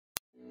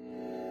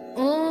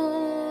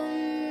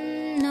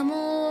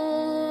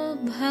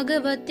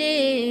भगवते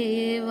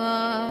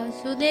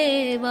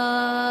वासुदेवाय।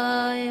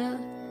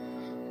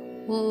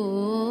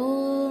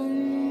 ॐ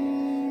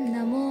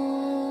नमो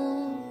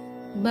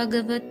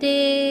भगवते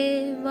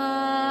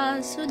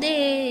वासुदेवाय।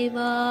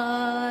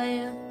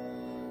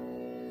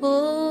 ॐ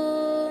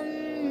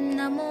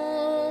नमो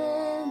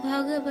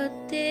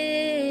भगवते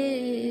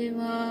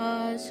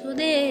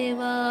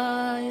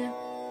वासुदेवाय।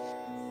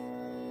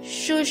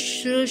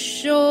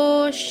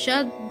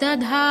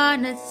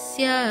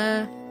 शुश्रूषोषद्धधानस्य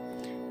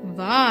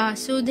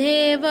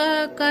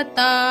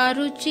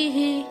वासुदेवकतारुचिः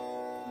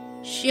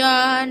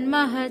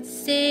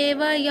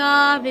स्यान्महत्सेवया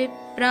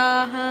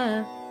विप्राः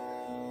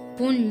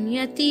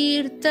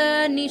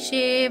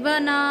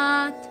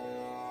पुण्यतीर्थनिषेवनात्।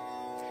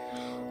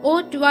 O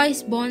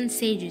twice born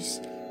sages,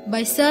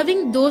 by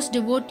serving those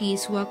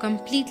devotees who are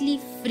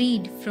completely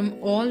freed from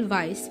all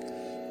vice,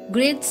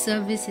 great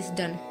service is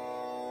done.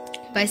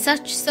 By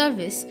such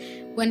service,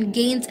 one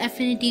gains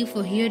affinity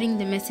for hearing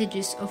the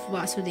messages of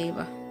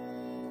Vasudeva.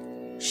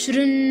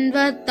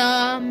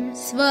 Shrunvatam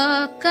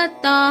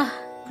svakatah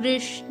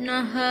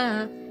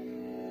Krishnah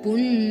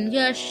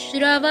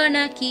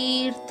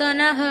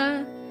punyashravanakirtanah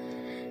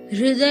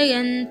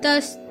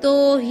hridayantasto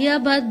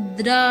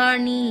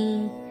hyabhadrani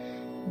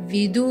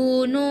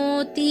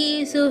vidunoti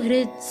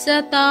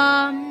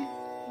suhritsatam.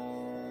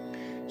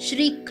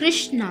 Shri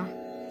Krishna,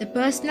 the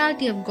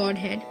personality of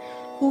Godhead,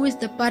 who is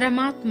the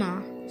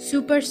Paramatma,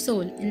 super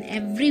soul in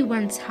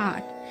everyone's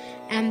heart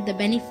and the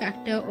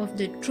benefactor of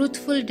the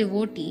truthful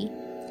devotee,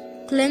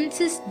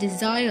 cleanses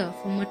desire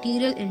for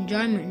material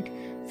enjoyment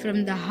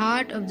from the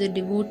heart of the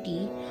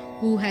devotee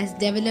who has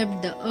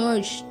developed the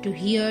urge to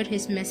hear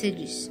his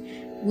messages,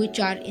 which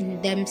are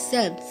in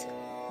themselves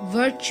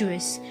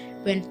virtuous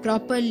when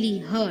properly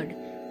heard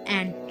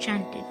and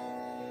chanted.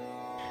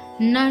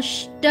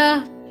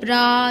 Nashta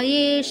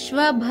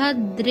prayeshva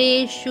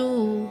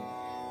bhadreshu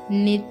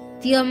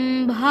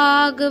nityam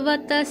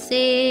bhagavata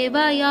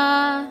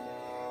sevaya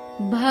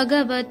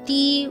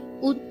bhagavati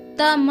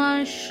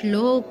uttama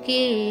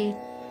shloke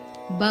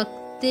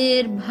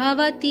bhaktir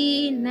bhavati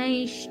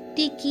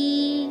naishtiki.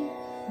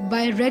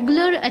 By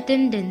regular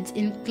attendance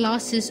in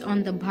classes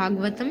on the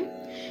Bhagavatam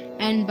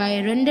and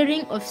by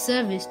rendering of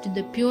service to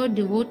the pure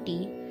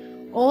devotee,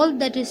 all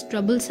that is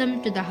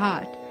troublesome to the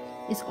heart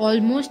is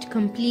almost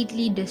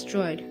completely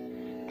destroyed,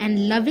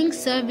 and loving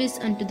service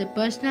unto the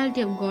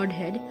personality of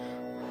Godhead,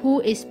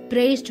 who is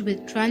praised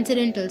with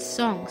transcendental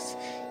songs,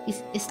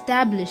 is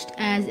established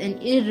as an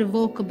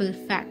irrevocable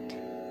fact.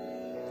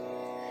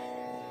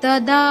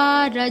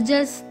 Tada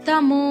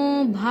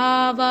rajastamo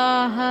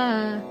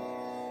bhavaha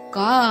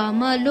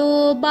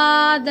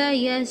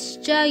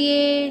kamalobhadayascha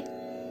ye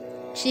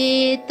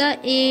cheta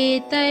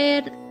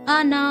etair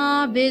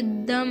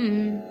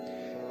anaviddam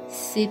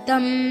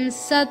sitam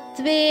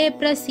sattve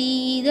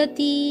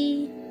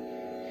prasidati.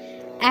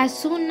 As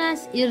soon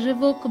as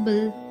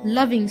irrevocable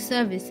loving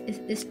service is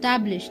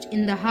established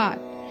in the heart,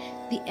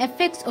 the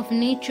effects of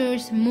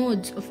nature's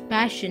modes of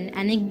passion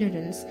and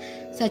ignorance,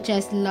 such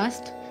as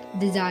lust,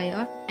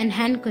 desire, and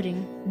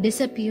hankering,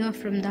 disappear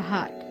from the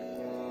heart.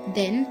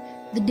 Then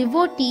the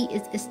devotee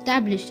is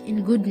established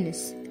in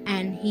goodness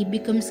and he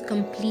becomes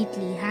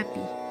completely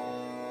happy.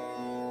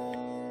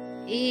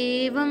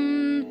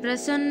 Evam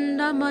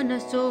prasanna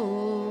manaso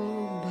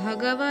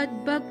bhagavad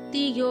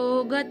bhakti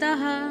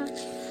yogataha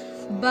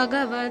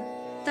bhagavat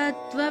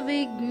tattva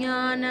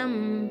vijnanam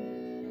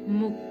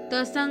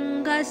mukta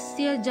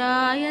sangasya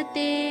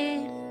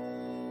jayate.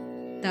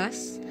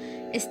 Thus,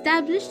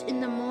 established in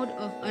the mode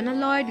of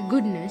unalloyed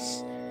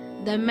goodness,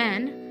 the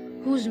man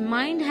whose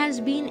mind has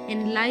been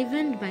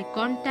enlivened by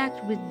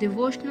contact with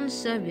devotional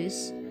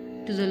service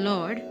to the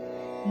Lord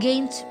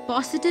gains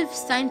positive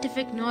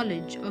scientific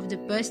knowledge of the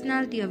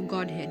personality of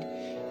Godhead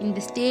in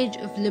the stage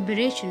of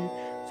liberation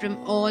from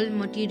all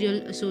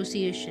material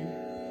association.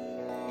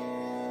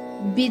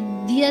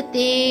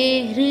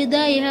 Vidyate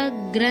hridaya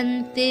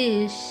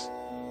grantish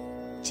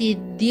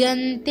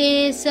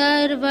chidyante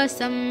sarva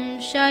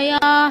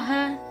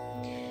samshayah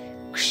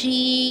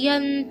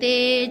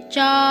kshiyante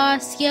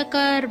chasya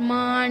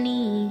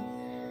karmani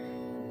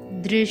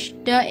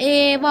drishta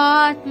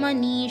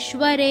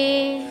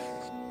evatmanishvare.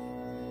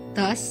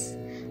 Thus,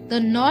 the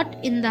knot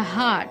in the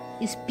heart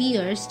is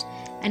pierced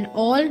and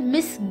all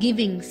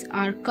misgivings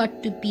are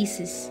cut to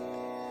pieces.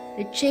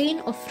 The chain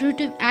of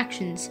fruitive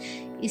actions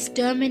is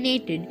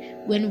terminated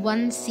when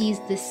one sees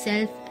the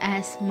self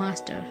as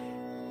master.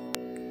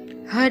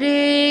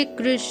 Hare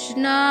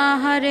Krishna,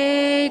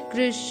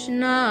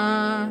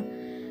 Krishna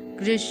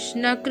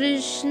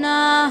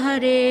Krishna,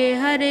 Hare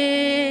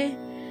Hare,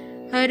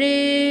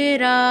 Hare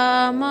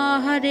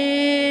Rama,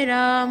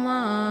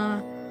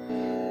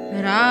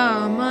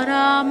 Rama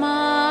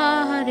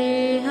Rama,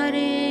 Hare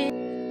Hare.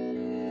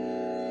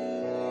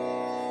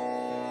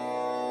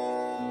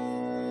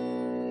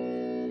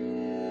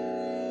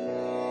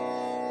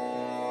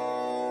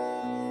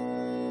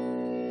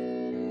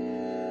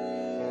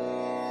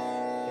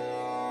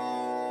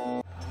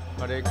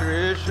 Hare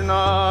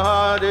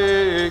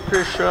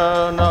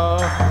Krishna,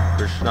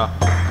 Krishna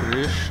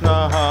Krishna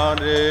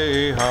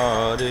Hare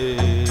Hare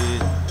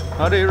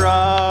Hare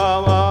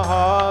Rama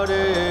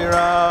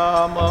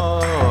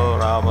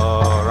Rama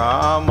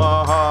Rama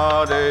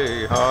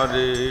Hare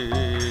Hare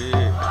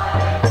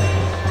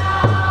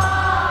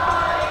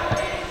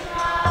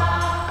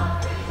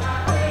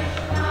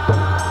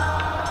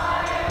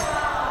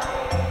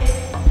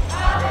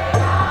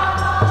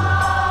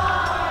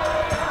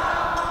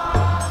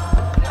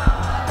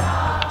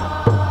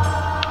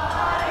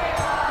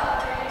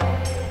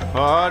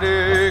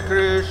Hare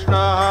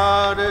Krishna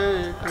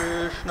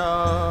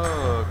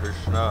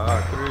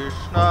Krishna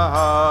Krishna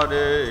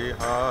Hare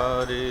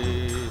Hare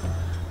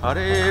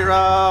Hare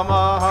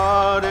Rama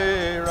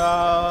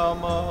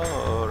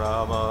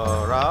Rama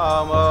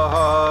Rama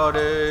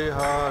Hare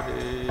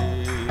Hare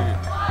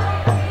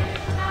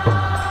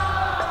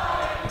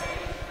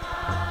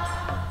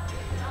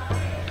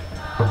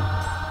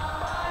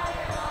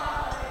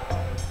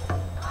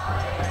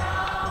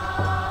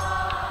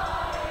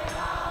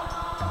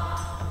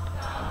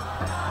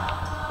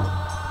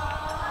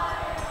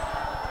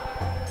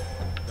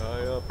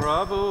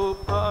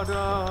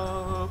Prabhupada,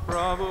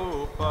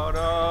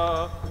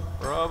 Prabhupada,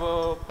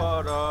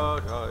 Prabhupada,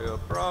 Jaya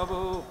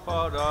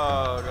Prabhupada,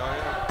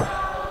 Jaya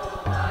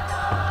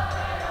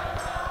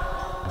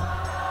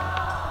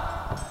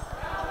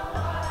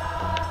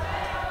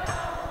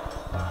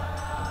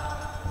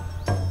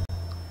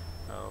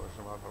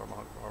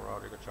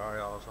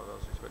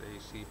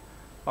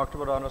Bhakti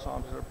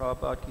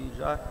Prabhupada ki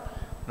jai.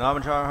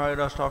 Namachar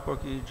Haridas Thakur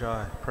ki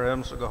jai.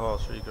 Prem Sagaho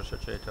Sri Krishna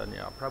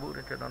Chaitanya. Prabhu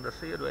Nityananda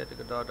Sri Advaita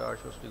Gadadhar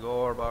Shri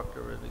Gaur Bhakti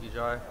Vrinda ki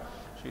jai.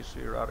 Shri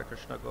Sri Radha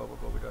Krishna Gopa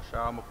Govida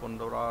Shama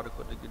Kunda Radha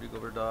Kudigiri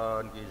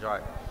Govardhan ki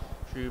jai.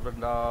 Shri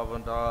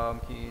Vrindavan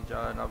Dham ki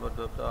jai.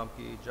 Navadvip Dham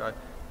ki jai.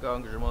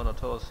 Ganga Jamuna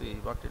Tulsi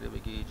Bhakti Devi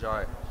ki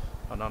jai.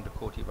 Ananda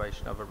Koti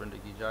Vaishnava Vrinda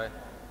ki jai.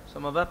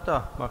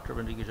 Samaveta Bhakti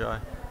Vrinda ki jai.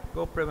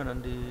 Go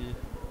Premanandi.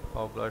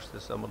 All glories to the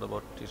Assembled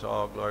Devotees,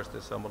 all glories to the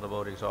Assembled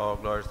Devotees, all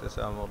glories to the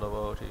Assembled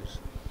Devotees.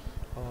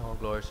 All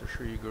glories to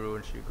Sri Guru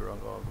and Sri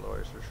Guranga, all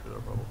glories to Srila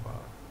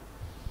Prabhupada.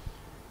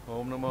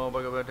 Om Namo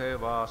Bhagavate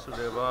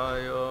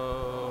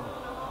Vasudevaya.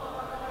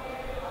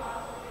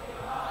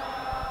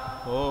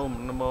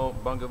 Om Namo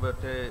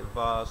Bhagavate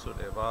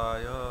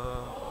Vasudevaya.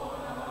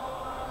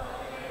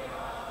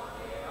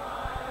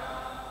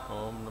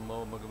 Om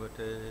Namo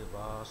Bhagavate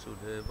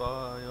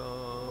Vasudevaya.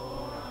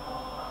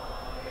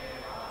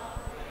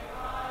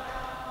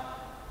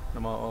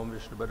 Namo Om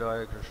Vishnu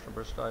Padaya Krishna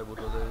Prasthaya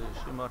Bhutale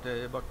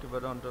Srimate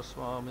Bhaktivedanta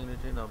Swami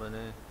Niti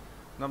Navane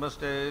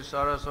Namaste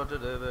Saraswati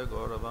Deve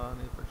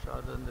Gauravani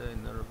Prachadande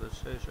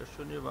Nirvishesha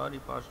Shunyavani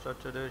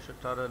Paschachade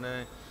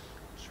Shatarane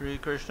Sri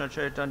Krishna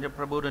Chaitanya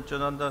Prabhu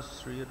Nityananda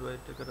Sri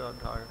Advaita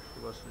Gadadhar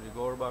Sri Vasudhi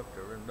Gaur Bhakti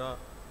Vrinda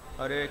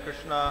Hare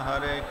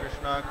Krishna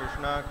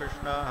Krishna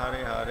Krishna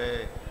Hare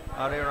Hare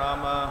Hare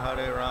Rama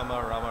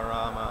Rama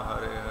Rama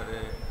Hare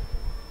Hare.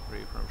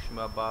 Read from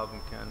Srimad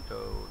Bhagavatam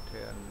Canto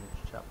 10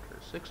 Chapter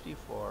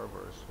 64,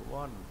 verse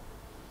 1.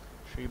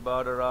 Shri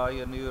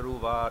Badaraya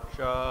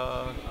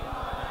Niruvacha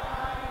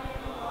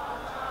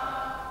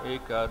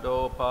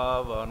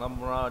Ekadopavanam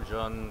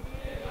Rajan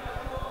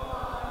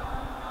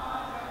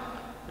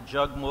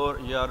Jagmur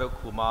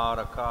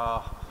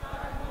Yadakumaraka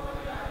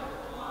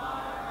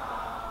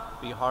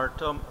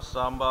Vihartam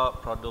Samba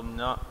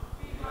Pradumna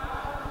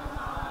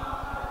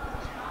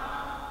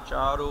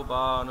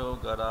Charubhanu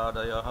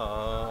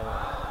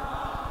Gadadayaha.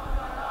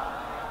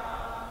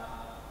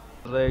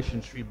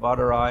 Sri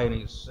Badarai, and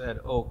he said,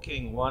 O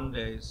king, one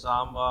day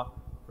Samba,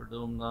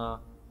 Pradumna,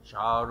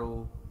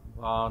 Charu,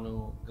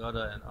 Bhanu,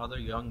 Gada, and other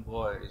young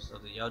boys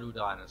of the Yadu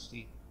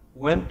dynasty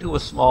went to a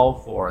small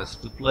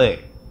forest to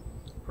play.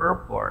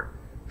 Purport: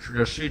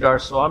 Sridhar Sridhar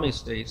Swami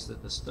states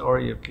that the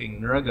story of King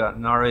Nrga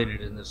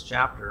narrated in this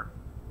chapter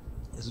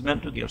is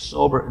meant to give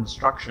sober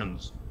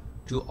instructions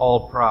to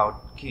all proud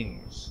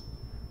kings.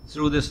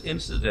 Through this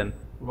incident,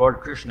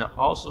 Lord Krishna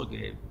also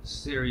gave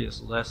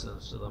serious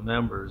lessons to the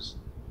members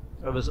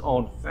of his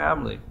own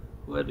family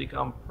who had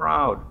become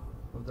proud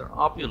of their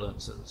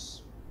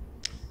opulences.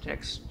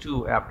 Text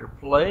 2. After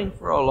playing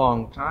for a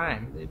long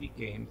time, they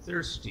became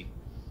thirsty.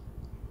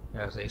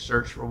 As they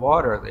searched for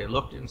water, they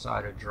looked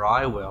inside a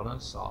dry well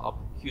and saw a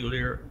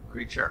peculiar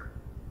creature.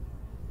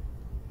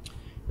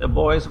 The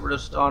boys were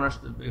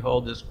astonished to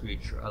behold this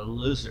creature, a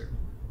lizard,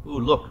 who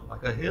looked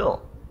like a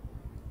hill.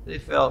 They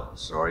felt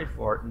sorry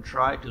for it and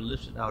tried to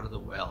lift it out of the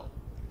well.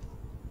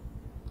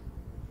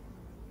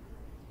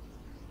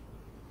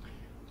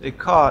 They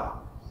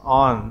caught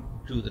on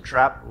to the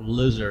trapped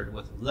lizard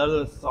with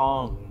leather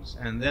thongs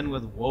and then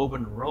with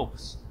woven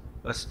ropes,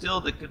 but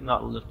still they could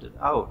not lift it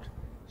out.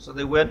 So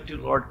they went to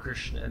Lord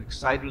Krishna and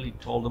excitedly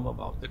told him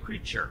about the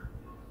creature.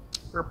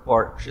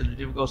 Purport: Srila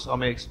Jiva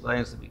Goswami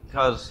explains that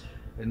because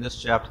in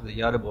this chapter the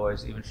Yadu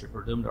boys, even Sri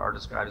Pradumna, are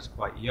described as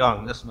quite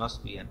young, this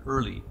must be an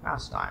early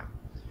pastime.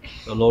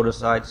 The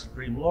lotus-eyed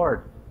Supreme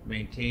Lord,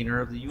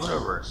 maintainer of the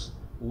universe,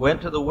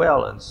 went to the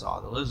well and saw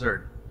the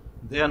lizard.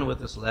 Then with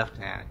his left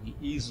hand he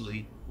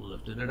easily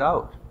lifted it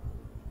out.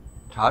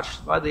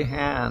 Touched by the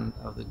hand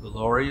of the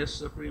glorious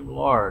Supreme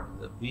Lord,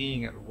 the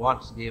being at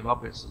once gave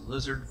up its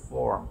lizard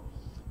form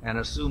and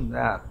assumed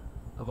that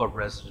of a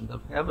resident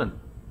of heaven.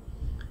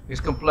 His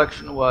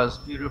complexion was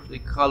beautifully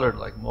colored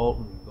like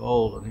molten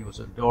gold, and he was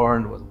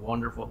adorned with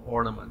wonderful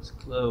ornaments,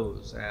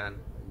 clothes, and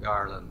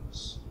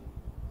garlands.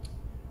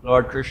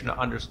 Lord Krishna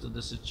understood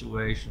the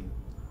situation,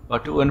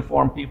 but to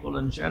inform people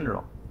in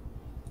general,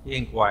 he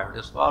inquired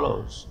as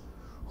follows: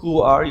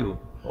 "Who are you,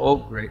 O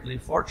greatly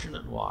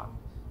fortunate one?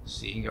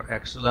 Seeing your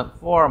excellent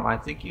form, I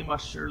think you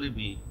must surely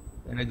be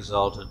an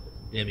exalted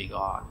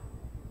demigod.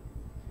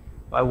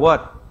 By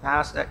what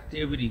past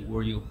activity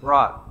were you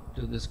brought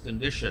to this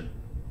condition?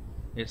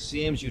 It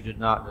seems you did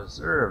not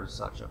deserve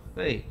such a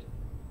fate.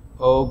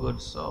 O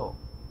good soul,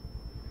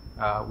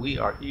 we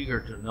are eager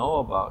to know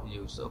about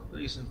you, so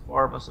please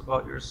inform us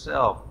about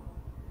yourself,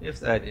 if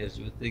that is,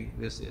 you think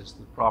this is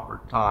the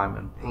proper time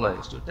and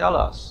place to tell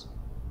us."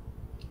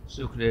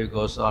 Sukadeva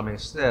Goswami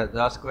said,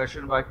 thus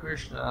questioned by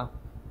Krishna,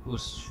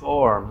 whose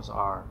forms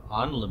are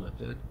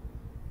unlimited,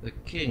 the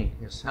king,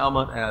 his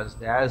helmet as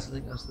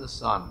dazzling as the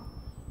sun,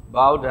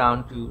 bowed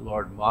down to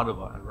Lord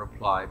Madhava and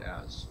replied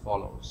as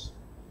follows.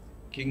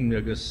 King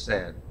Nrga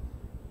said,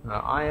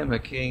 "I am a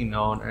king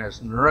known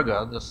as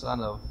Nrga, the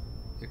son of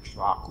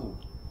Ikshvaku.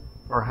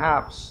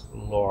 Perhaps,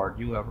 Lord,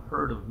 you have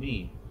heard of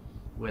me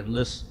when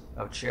lists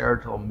of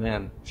charitable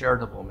men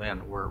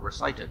were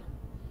recited."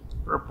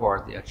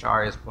 Purport: the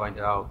acharyas point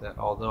out that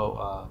although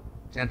a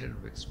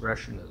tentative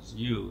expression is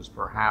used,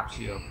 "perhaps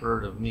you have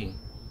heard of me,"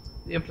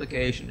 the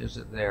implication is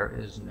that there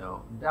is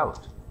no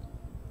doubt.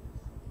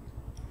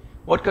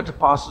 What could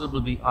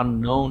possibly be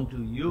unknown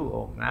to you,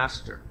 O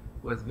Master?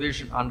 With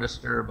vision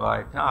undisturbed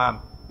by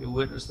time, you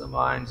witness the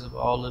minds of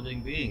all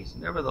living beings.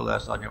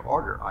 Nevertheless, on your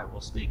order, I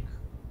will speak.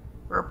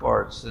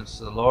 Purport: since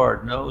the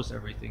Lord knows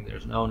everything,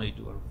 there's no need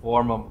to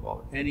inform him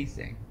about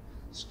anything.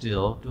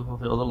 Still, to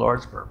fulfill the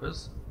Lord's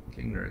purpose,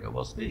 King Nrga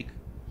will speak.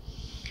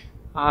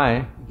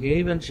 I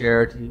gave in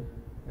charity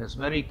as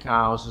many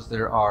cows as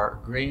there are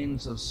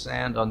grains of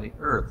sand on the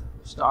earth,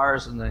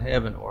 stars in the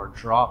heaven, or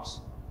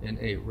drops in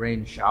a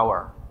rain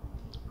shower.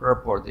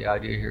 Purport: the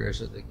idea here is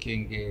that the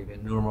king gave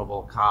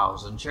innumerable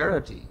cows in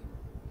charity.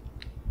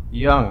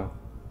 Young,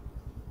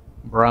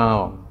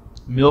 brown,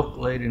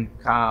 milk-laden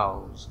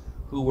cows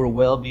who were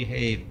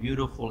well-behaved,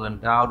 beautiful,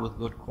 endowed with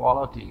good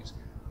qualities,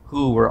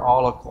 who were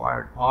all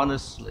acquired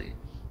honestly,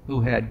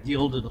 who had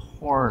gilded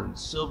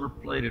horns,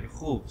 silver-plated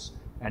hoofs,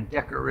 and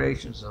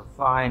decorations of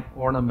fine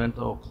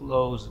ornamental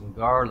clothes and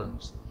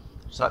garlands.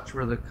 Such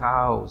were the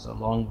cows,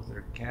 along with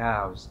their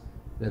calves,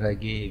 that I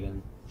gave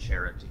in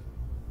charity.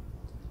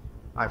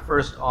 I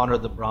first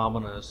honored the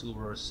brahmanas who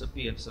were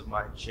recipients of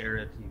my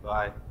charity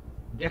by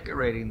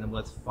decorating them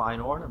with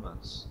fine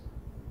ornaments.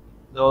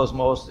 Those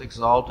most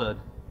exalted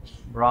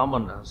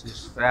brahmanas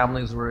whose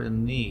families were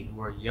in need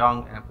were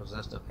young and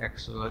possessed of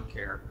excellent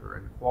character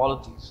and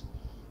qualities.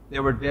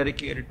 They were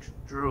dedicated to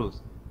truth,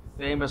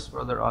 famous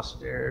for their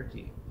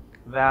austerity,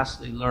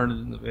 vastly learned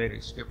in the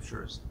Vedic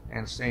scriptures,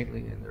 and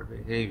saintly in their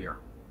behavior.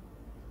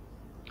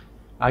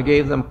 I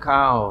gave them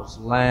cows,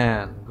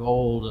 land,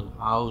 gold, and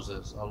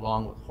houses,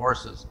 along with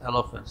horses,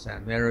 elephants,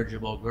 and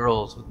marriageable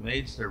girls with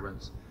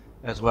maidservants,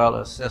 as well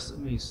as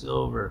sesame,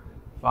 silver,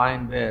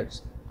 fine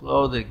beds,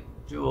 clothing,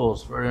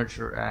 jewels,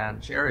 furniture,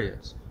 and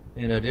chariots.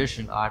 In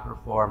addition, I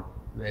performed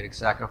Vedic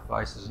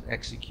sacrifices and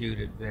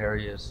executed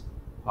various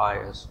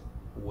pious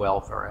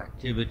welfare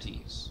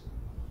activities.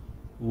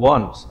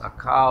 Once, a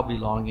cow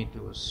belonging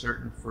to a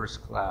certain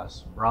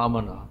first-class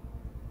brahmana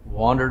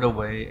wandered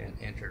away and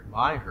entered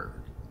my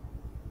herd.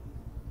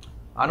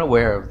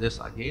 Unaware of this,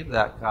 I gave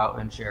that cow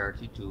in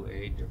charity to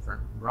a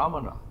different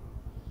brahmana.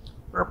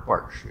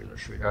 Purport: Srila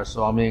Sridhar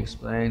Swami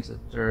explains the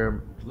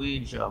term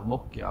Dvija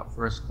Mukhya,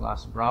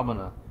 first-class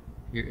brahmana,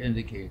 here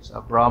indicates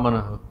a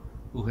brahmana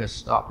who has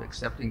stopped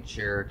accepting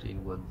charity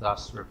and would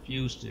thus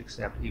refuse to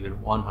accept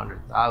even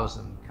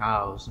 100,000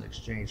 cows in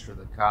exchange for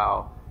the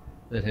cow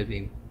that had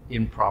been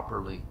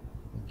improperly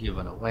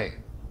given away.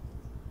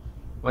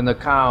 When the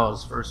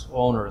cow's first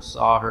owner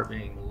saw her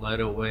being led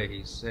away,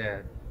 he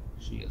said,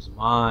 "She is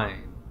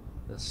mine."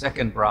 The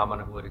second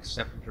brahmana who had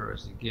accepted her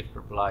as a gift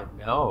replied,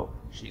 "No,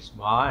 she's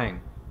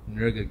mine.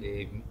 Nrga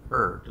gave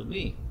her to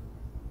me."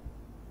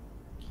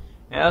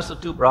 As the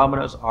two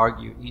brahmanas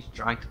argued, each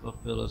trying to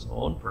fulfill his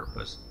own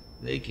purpose,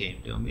 they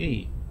came to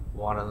me.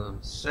 One of them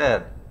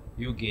said,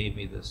 "You gave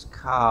me this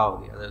cow."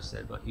 The other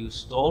said, "But you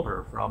stole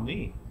her from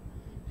me."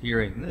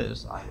 Hearing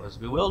this, I was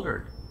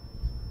bewildered.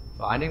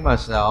 Finding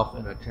myself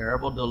in a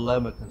terrible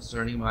dilemma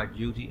concerning my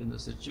duty in the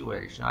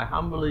situation, I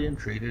humbly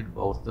entreated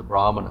both the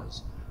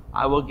brahmanas.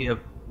 "I will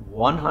give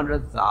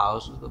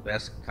 100,000 of the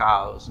best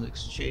cows in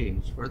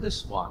exchange for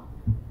this one.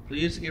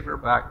 Please give her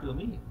back to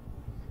me.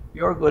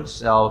 Your good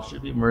self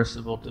should be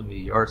merciful to me,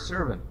 your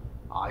servant.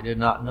 I did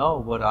not know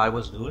what I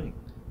was doing.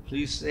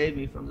 Please save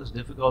me from this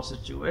difficult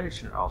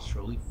situation, or I'll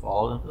surely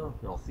fall into a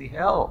filthy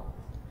hell."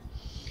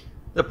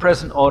 The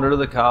present owner of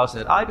the cow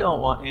said, "I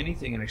don't want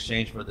anything in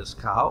exchange for this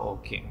cow, O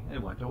king,"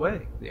 and went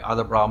away. The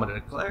other brahmana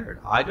declared,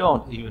 "I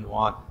don't even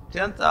want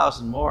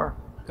 10,000 more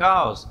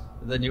cows.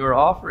 than you were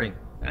offering.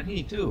 And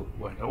he too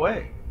went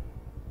away.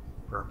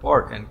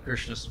 Purport and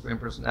Krishna's Supreme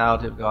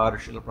Personality of God, or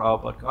Srila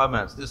Prabhupada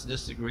comments, thus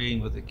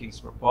disagreeing with the king's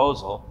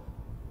proposal,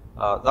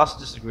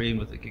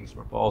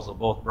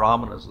 both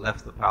brahmanas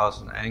left the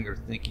palace in anger,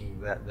 thinking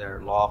that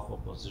their lawful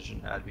position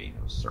had been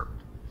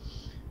usurped.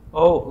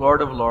 O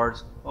Lord of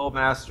Lords, O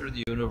Master of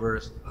the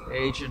Universe, the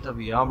agents of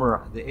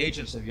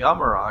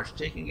Yamaraj,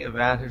 taking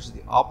advantage of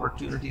the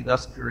opportunity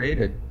thus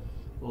created,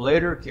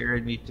 later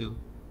carried me to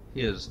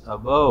his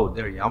abode.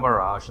 There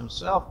Yamaraj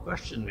himself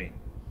questioned me.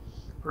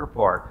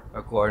 Purport.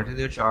 According to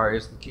the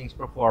Acharyas, the king's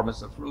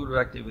performance of fruitive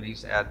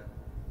activities had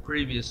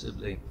previously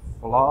been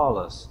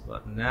flawless,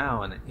 but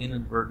now an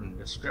inadvertent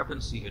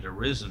discrepancy had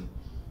arisen,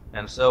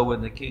 and so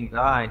when the king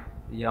died,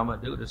 the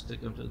Yamadutas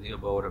took him to the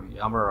abode of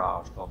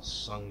Yamaraj, called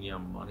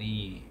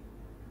Sangyamani.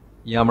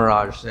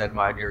 Yamaraj said,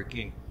 my dear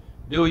king,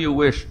 do you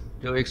wish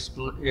to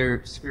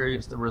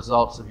experience the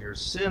results of your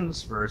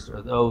sins first,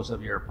 or those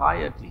of your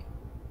piety?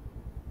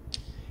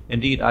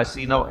 Indeed, I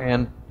see no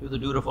end to the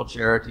dutiful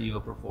charity you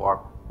perform,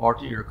 or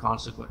to your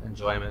consequent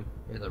enjoyment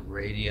in the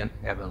radiant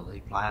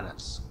heavenly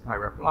planets. I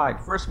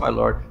replied, first, my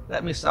lord,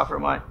 let me suffer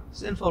my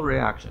sinful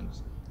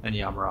reactions. And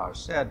Yamaraj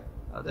said,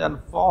 then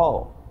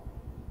fall.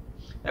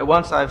 At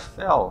once I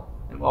fell,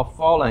 and while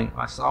falling,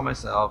 I saw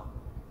myself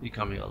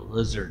becoming a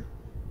lizard.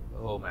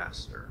 O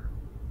Master.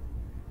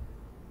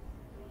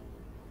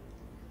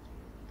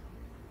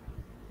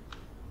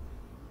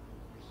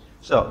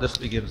 So this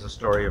begins the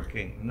story of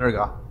King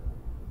Nrga,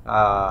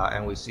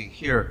 and we see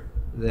here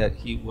that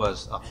he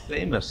was a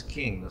famous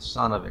king, the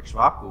son of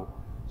Ikshvaku.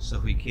 So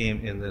he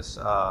came in this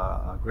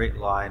great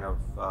line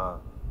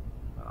of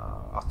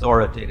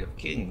authoritative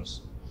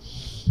kings,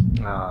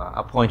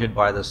 appointed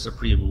by the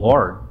Supreme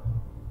Lord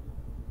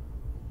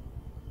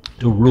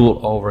to rule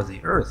over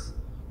the earth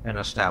and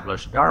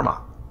establish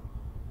Dharma.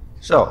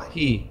 So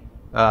he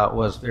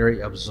was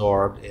very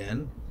absorbed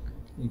in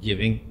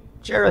giving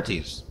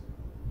charities.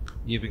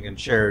 Giving in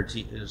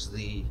charity is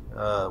the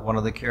one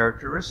of the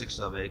characteristics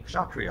of a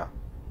kshatriya.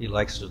 He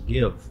likes to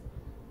give,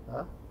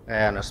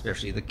 and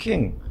especially the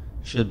king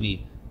should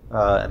be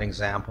an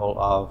example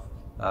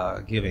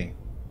of giving.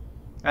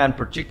 And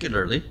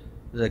particularly,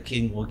 the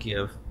king will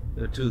give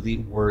to the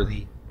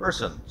worthy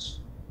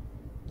persons.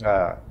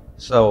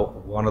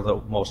 So one of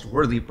the most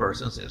worthy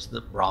persons is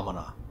the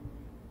Brahmana.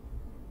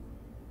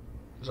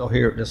 So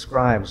here it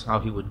describes how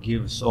he would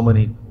give so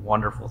many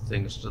wonderful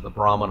things to the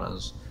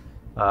Brahmanas.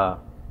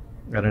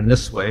 And in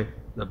this way,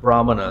 the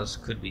Brahmanas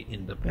could be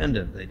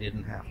independent. They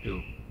didn't have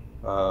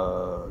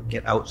to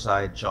get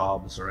outside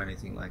jobs or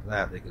anything like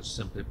that. They could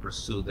simply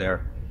pursue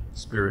their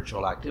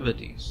spiritual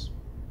activities.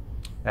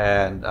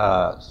 And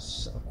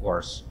of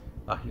course,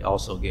 he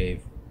also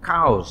gave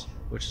cows,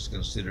 which is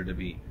considered to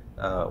be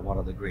one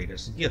of the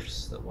greatest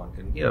gifts that one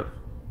can give.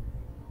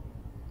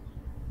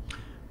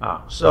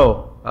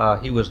 So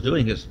he was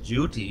doing his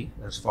duty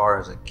as far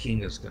as a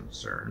king is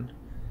concerned,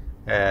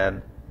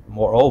 and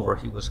moreover,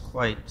 he was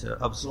quite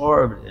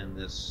absorbed in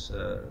this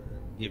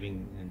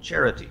giving and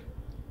charity.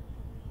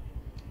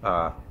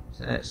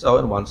 So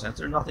in one sense,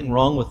 there's nothing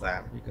wrong with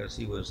that, because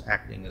he was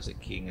acting as a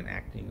king and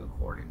acting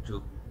according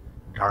to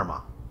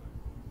Dharma.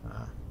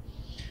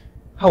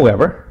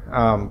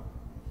 However,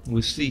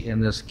 we see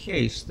in this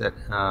case that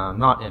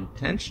not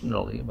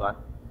intentionally, but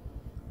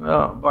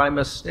by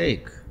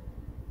mistake,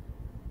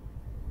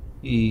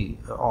 he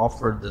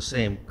offered the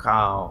same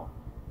cow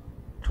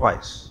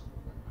twice.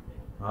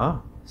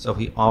 So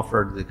he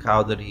offered the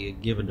cow that he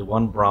had given to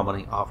one Brahmana,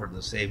 he offered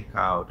the same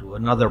cow to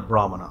another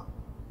Brahmana.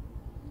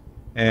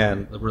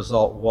 And the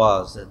result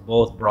was that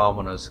both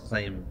Brahmanas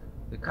claimed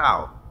the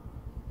cow,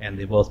 and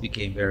they both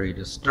became very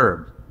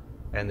disturbed,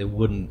 and they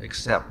wouldn't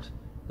accept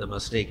the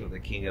mistake of the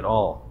king at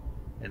all,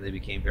 and they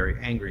became very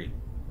angry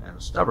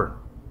and stubborn.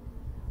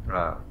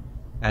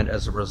 And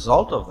as a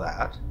result of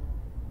that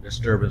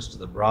disturbance to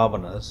the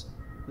Brahmanas,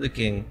 the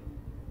king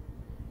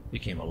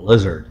became a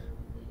lizard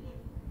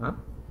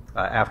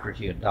after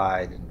he had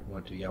died and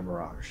went to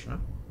Yamaraj.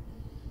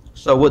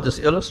 So what this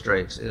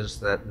illustrates is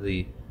that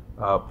the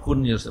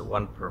punyas that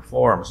one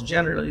performs,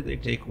 generally they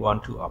take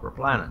one to upper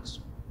planets.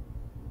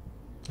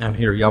 And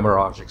here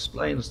Yamaraj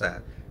explains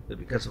that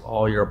because of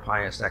all your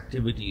pious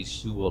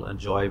activities, you will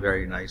enjoy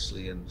very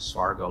nicely in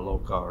Svarga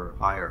Loka or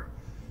higher.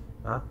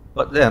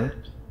 But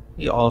then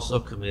he also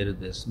committed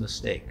this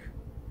mistake,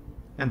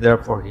 and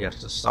therefore he has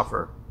to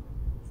suffer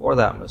for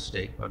that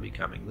mistake by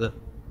becoming the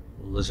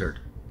lizard.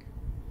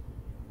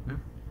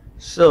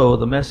 So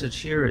the message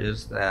here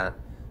is that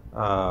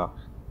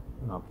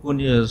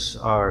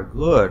punyas are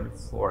good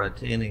for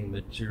attaining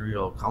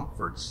material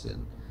comforts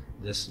in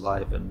this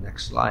life and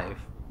next life.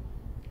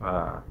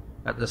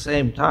 At the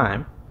same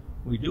time,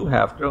 we do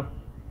have to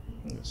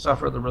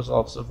suffer the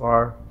results of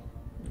our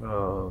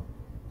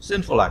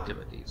sinful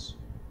activities.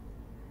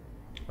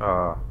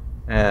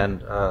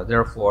 And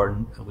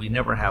therefore, we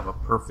never have a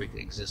perfect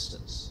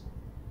existence.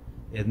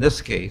 In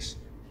this case,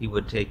 he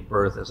would take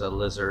birth as a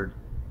lizard,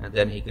 and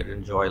then he could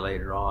enjoy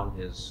later on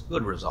his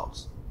good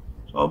results.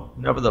 So,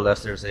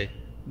 nevertheless, there's a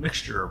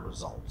mixture of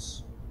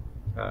results.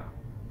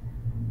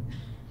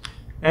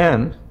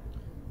 And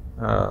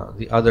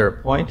the other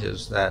point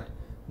is that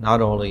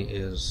not only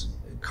is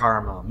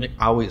karma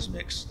always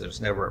mixed,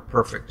 there's never a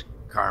perfect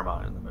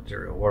karma in the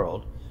material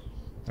world.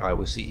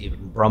 We see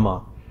even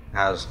Brahma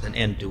has an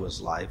end to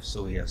his life,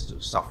 so he has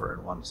to suffer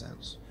in one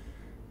sense.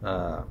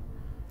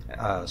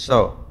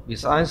 So,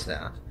 besides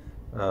that,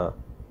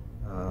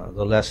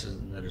 the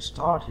lesson that is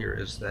taught here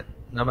is that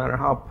no matter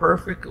how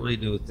perfectly we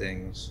do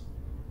things,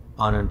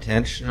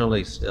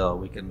 unintentionally still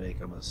we can make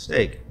a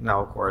mistake.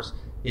 Now, of course,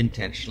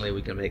 intentionally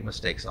we can make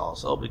mistakes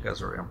also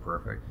because we're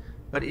imperfect.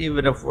 But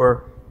even if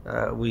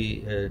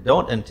we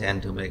don't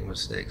intend to make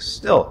mistakes,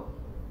 still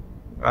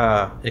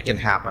it can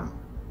happen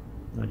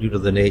due to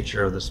the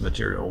nature of this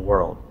material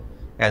world.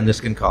 And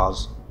this can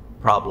cause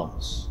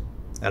problems.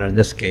 And in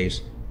this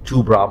case,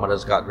 two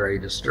brahmanas got very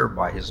disturbed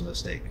by his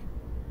mistake.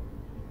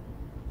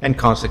 And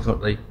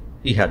consequently,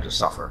 he had to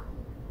suffer.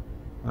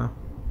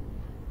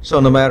 So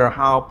no matter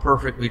how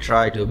perfect we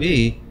try to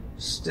be,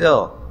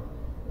 still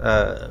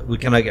we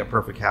cannot get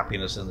perfect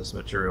happiness in this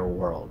material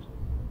world.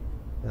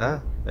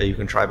 You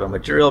can try by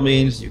material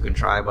means, you can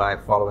try by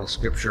following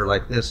scripture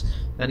like this,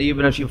 and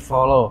even if you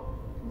follow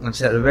and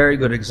set a very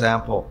good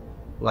example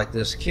like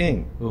this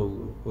king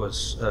who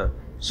was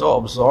so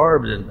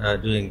absorbed in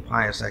doing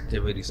pious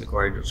activities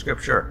according to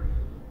scripture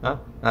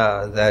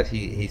that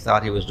he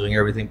thought he was doing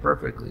everything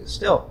perfectly.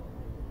 Still,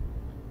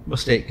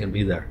 mistake can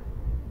be there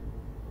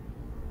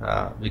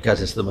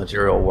because it's the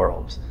material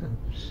world.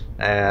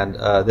 And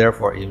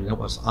therefore, even if it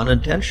was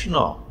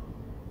unintentional,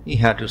 he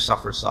had to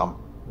suffer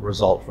some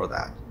result for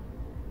that.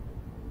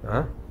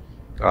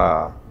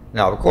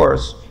 Now, of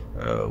course,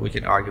 we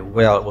can argue,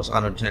 well, it was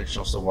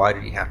unintentional, so why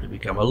did he have to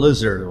become a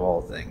lizard of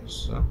all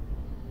things?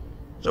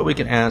 So we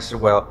can answer,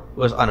 well, it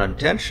was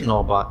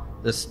unintentional, but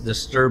this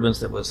disturbance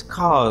that was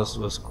caused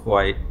was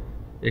quite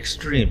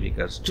extreme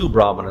because two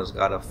brahmanas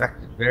got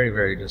affected, very,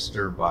 very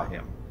disturbed by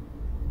him.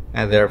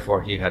 And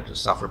therefore he had to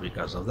suffer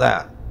because of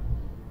that.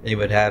 If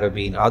it had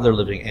been other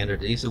living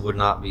entities, it would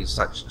not be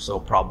so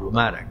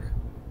problematic.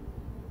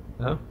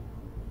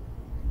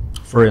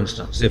 For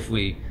instance, if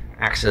we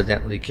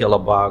accidentally kill a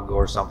bug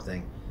or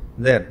something,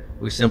 then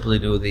we simply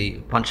do the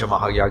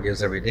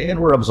Panchamahayagas every day and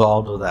we're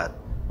absolved of that.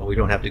 And we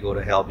don't have to go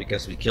to hell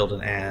because we killed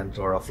an ant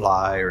or a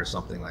fly or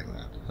something like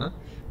that.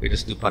 We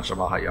just do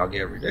Panchamahayaga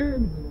every day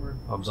and we're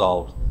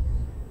absolved.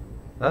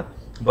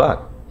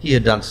 But he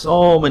had done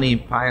so many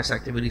pious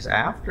activities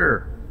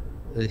after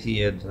he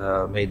had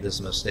made this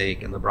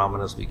mistake and the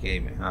brahmanas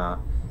became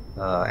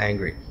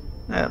angry.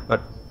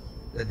 But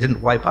it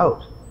didn't wipe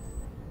out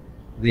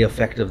the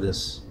effect of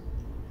this.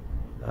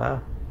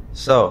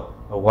 So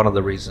one of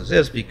the reasons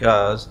is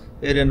because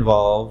it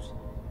involved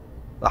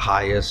the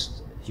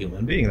highest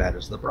human being, that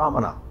is the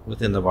brahmana,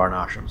 within the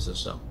varnashram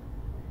system.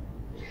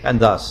 And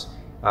thus,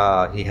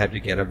 he had to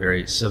get a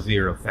very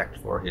severe effect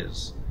for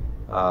his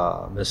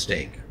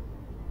mistake.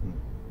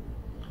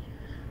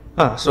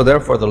 So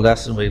therefore, the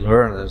lesson we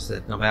learn is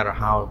that no matter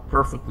how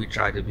perfect we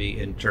try to be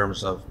in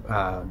terms of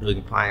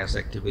doing pious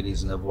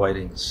activities and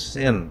avoiding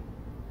sin,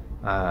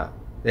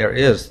 there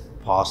is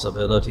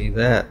possibility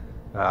that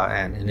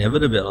and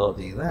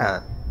inevitability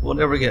that we'll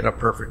never get a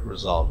perfect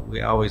result.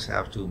 We always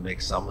have to make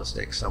some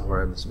mistakes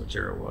somewhere in this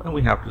material world, and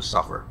we have to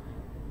suffer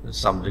to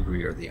some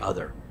degree or the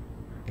other.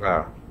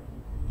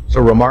 So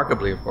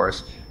remarkably, of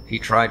course, he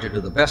tried to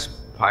do the best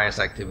pious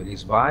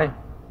activities by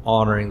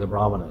honoring the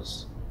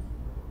brahmanas.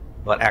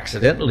 But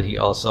accidentally, he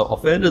also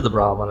offended the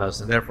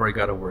brahmanas, and therefore he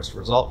got a worse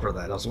result for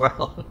that as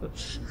well.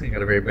 He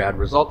got a very bad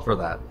result for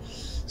that.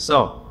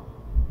 So,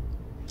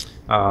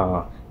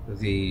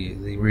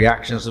 the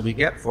reactions that we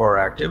get for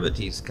our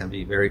activities can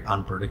be very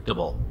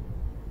unpredictable.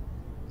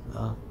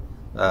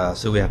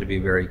 So we have to be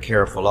very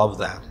careful of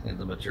that in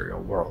the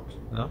material world.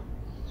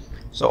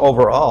 So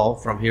overall,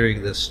 from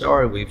hearing this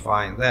story, we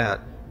find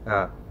that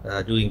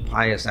doing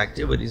pious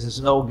activities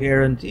is no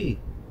guarantee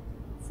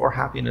for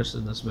happiness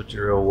in this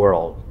material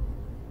world.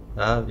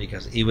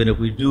 Because even if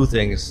we do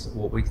things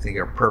what we think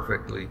are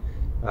perfectly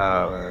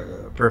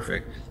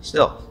perfect,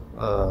 still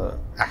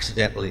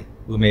accidentally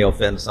we may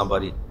offend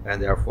somebody,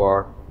 and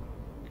therefore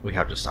we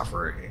have to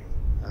suffer.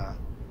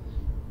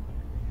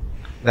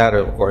 That,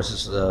 of course,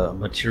 is the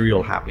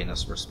material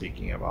happiness we're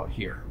speaking about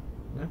here.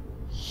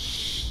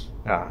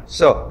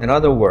 So, in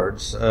other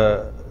words,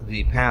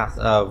 the path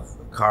of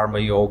karma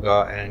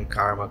yoga and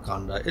karma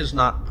kanda is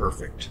not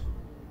perfect.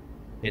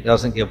 It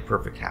doesn't give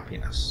perfect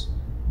happiness.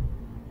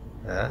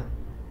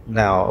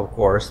 Now, of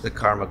course, the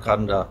karma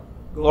kanda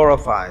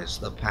glorifies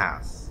the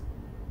path.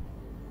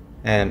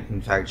 And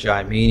in fact,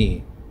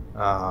 Jaimini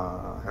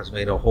has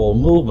made a whole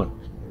movement,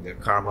 the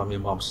karma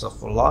mimamsa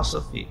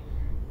philosophy,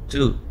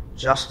 to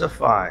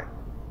justify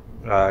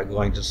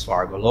going to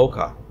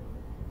Svargaloka.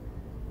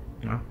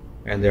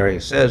 And there he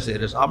says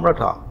it is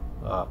amrita,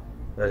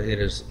 it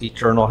is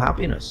eternal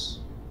happiness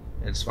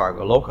in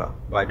Svargaloka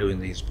by doing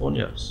these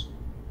punyas.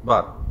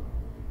 But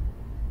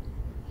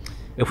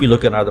if we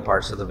look at other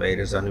parts of the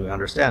Vedas, then we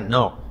understand,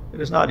 no,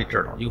 it is not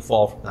eternal. You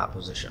fall from that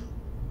position.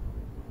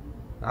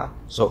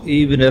 So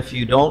even if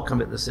you don't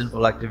commit the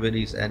sinful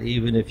activities, and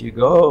even if you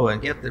go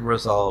and get the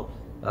result,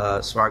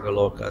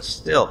 Svargaloka,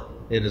 still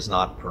it is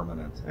not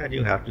permanent, and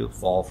you have to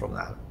fall from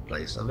that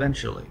place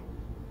eventually.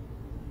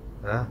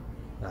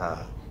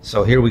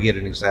 So here we get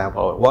an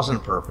example. It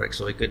wasn't perfect,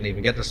 so he couldn't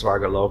even get to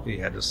Svargaloka. He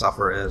had to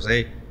suffer as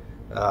a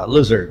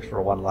lizard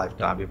for one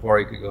lifetime before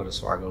he could go to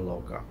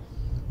Svargaloka.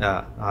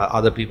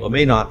 Other people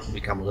may not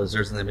become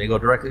lizards, and they may go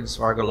directly to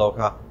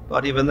Svargaloka,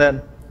 but even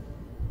then,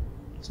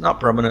 it's not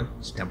permanent,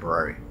 it's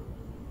temporary.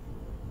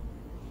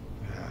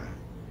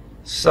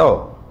 There's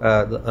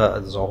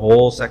a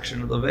whole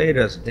section of the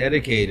Vedas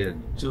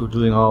dedicated to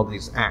doing all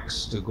these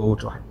acts to go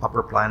to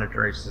upper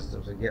planetary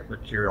systems and get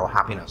material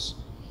happiness.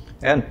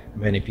 And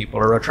many people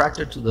are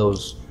attracted to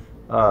those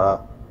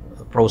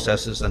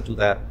processes and to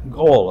that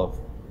goal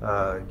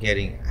of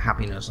getting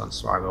happiness on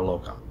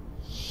Svargaloka.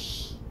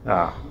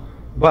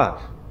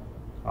 But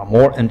a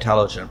more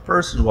intelligent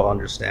person will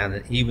understand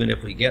that even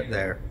if we get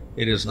there,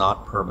 it is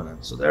not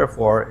permanent. So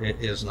therefore, it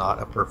is not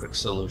a perfect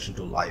solution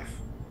to life.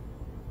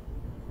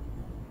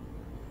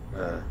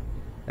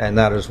 And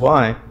that is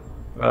why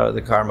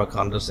the Karma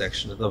Kanda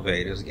section of the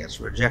Vedas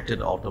gets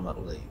rejected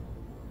ultimately.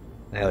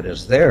 Now it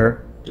is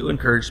there to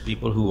encourage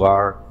people who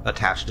are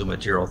attached to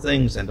material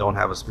things and don't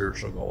have a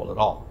spiritual goal at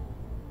all.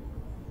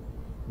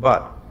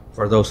 But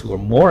for those who are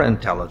more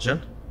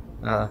intelligent,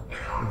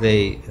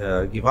 they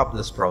give up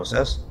this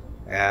process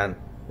and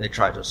they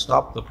try to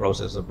stop the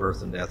process of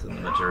birth and death in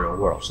the material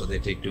world. So they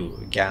take to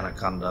Jnana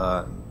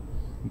Kanda,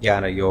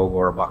 Jnana Yoga,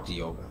 or Bhakti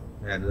Yoga.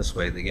 And this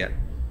way they get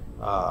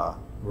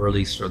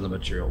released from the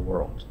material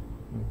world.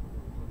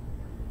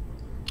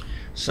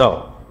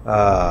 So,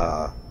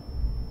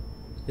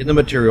 in the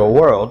material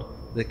world,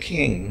 the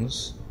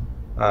kings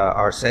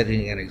are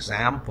setting an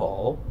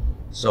example,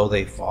 so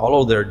they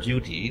follow their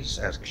duties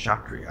as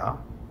kshatriya,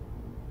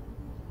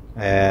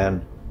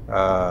 and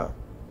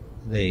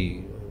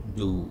they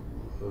do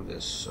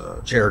this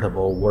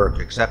charitable work,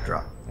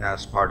 etc.,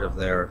 as part of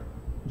their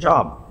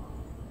job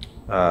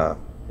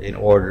in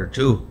order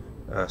to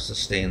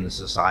sustain the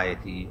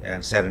society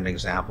and set an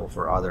example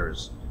for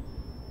others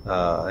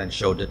and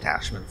show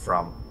detachment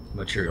from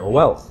material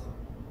wealth.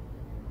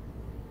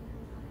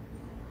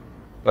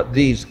 But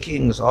these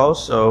kings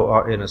also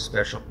are in a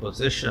special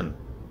position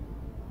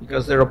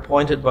because they're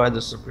appointed by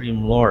the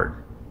Supreme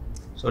Lord.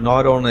 So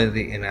not only do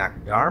they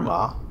enact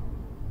Dharma,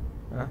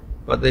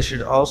 but they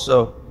should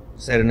also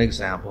set an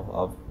example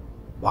of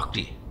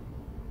Bhakti.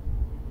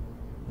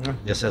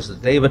 Just as the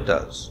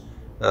Devatas,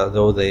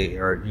 though they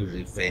are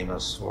usually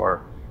famous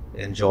for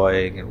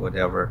enjoying and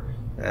whatever,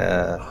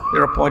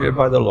 they're appointed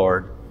by the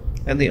Lord,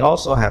 and they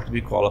also have to be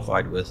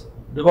qualified with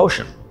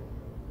devotion.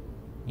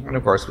 And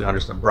of course, we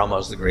understand Brahma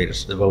is the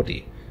greatest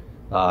devotee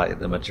in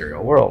the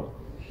material world.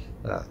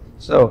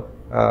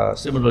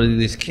 Similarly,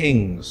 these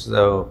kings,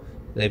 though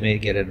they may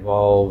get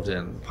involved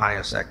in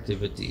pious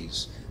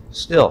activities,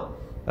 still,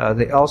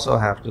 they also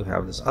have to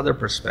have this other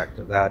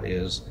perspective, that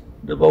is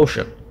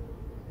devotion.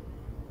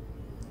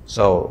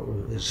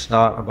 So it's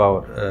not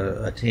about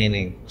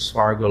attaining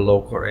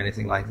Svargaloka or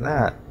anything like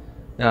that.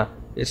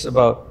 It's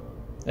about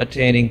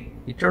attaining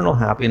eternal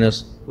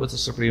happiness with the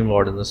Supreme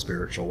Lord in the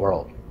spiritual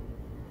world.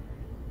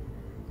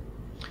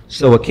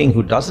 So a king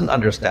who doesn't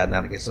understand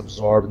that and gets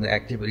absorbed in the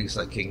activities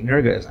like King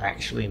Nirga is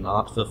actually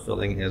not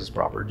fulfilling his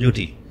proper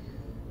duty.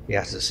 He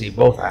has to see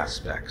both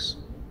aspects.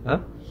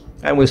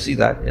 And we see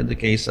that in the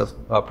case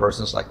of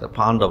persons like the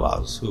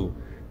Pandavas, who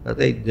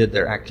they did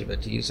their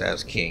activities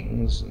as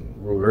kings and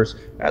rulers.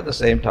 At the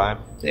same time,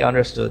 they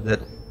understood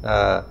that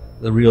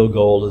the real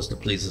goal is to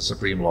please the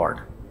Supreme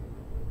Lord.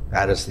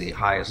 That is the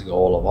highest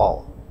goal of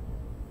all.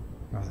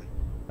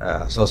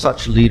 So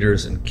such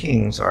leaders and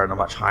kings are in a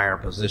much higher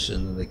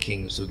position than the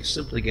kings who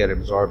simply get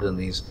absorbed in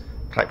these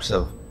types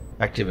of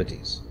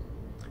activities.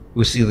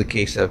 We see the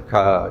case of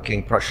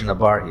King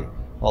Prashanabharhi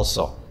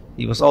also.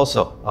 He was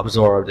also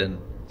absorbed in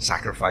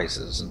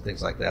sacrifices and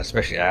things like that,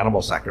 especially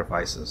animal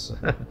sacrifices.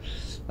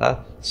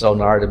 So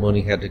Narada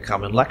Muni had to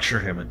come and lecture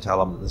him and tell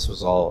him that this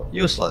was all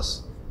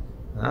useless.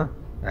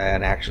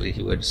 And actually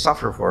he would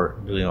suffer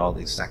for doing all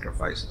these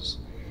sacrifices.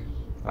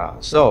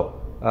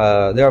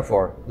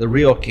 Therefore, the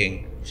real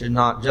king should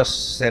not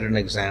just set an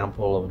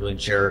example of doing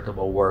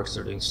charitable works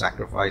or doing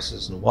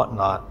sacrifices and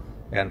whatnot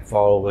and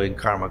following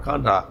karma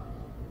kanda.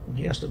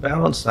 He has to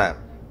balance that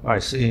by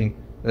seeing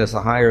there's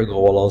a higher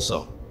goal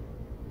also.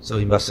 So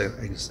he must set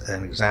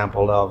an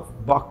example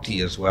of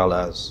bhakti as well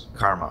as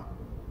karma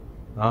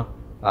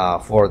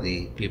for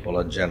the people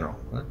in general.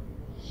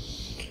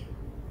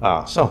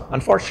 So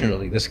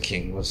unfortunately, this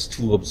king was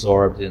too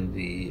absorbed in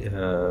the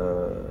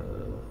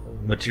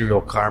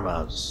material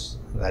karmas,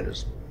 that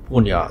is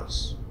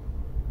punyas.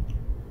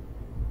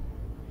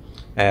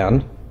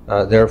 And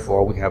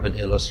therefore we have an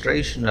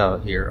illustration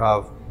here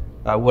of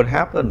what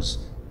happens.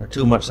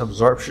 Too much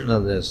absorption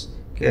of this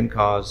can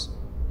cause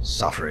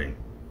suffering.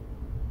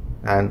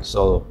 And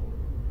so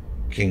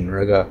King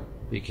Nriga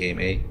became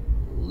a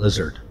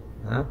lizard.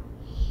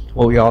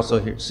 Well, we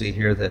also see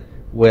here that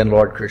when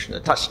Lord Krishna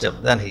touched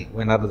him, then he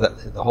went out of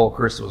that, the whole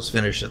curse was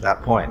finished at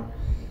that point.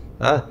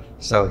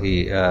 So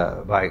he,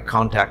 by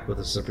contact with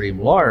the Supreme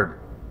Lord,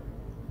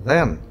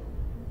 then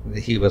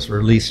he was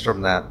released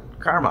from that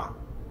karma.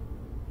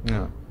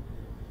 Yeah.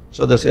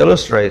 So this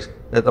illustrates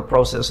that the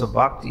process of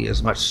bhakti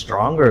is much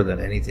stronger than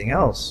anything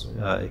else.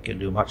 It can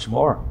do much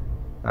more.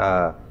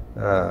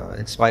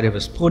 In spite of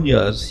his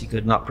punyas, he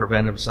could not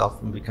prevent himself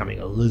from becoming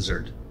a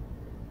lizard.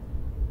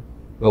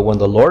 But when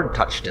the Lord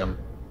touched him,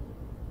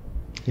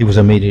 he was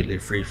immediately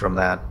free from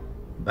that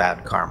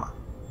bad karma.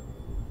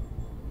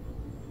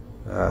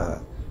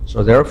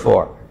 So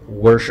therefore,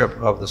 worship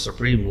of the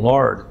Supreme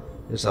Lord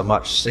is a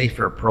much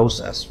safer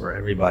process for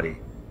everybody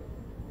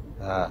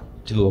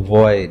to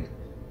avoid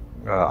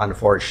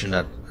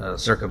unfortunate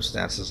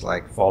circumstances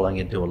like falling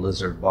into a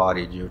lizard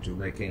body due to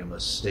making a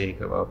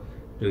mistake about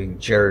doing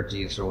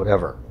charities or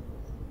whatever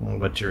in the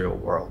material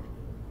world.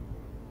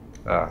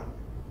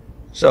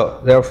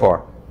 So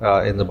therefore,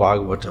 in the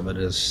Bhagavatam it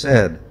is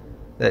said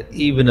that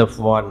even if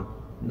one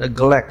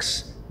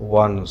neglects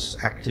one's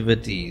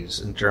activities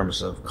in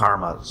terms of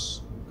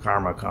karmas,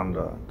 karma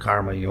kanda,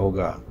 karma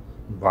yoga,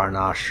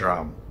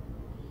 varnashram,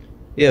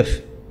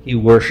 if he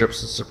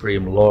worships the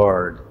Supreme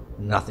Lord,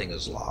 nothing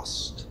is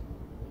lost.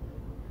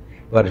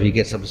 But if he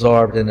gets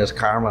absorbed in his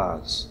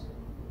karmas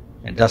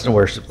and doesn't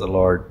worship the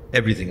Lord,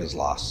 everything is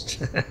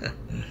lost.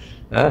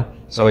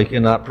 So he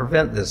cannot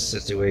prevent this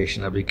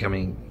situation of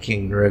becoming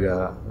King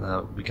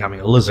Nriga, becoming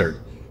a lizard.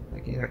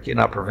 He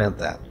cannot prevent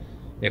that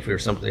if we're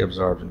simply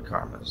absorbed in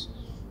karmas.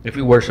 If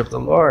we worship the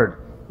Lord,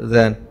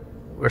 then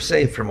we're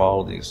safe from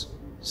all these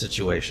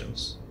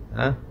situations.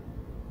 And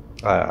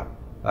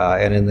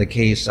in the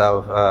case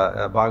of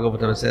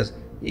Bhagavatam, it says,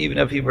 even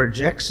if he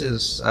rejects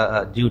his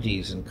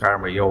duties in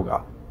karma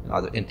yoga,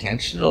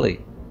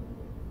 intentionally,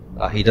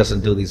 he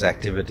doesn't do these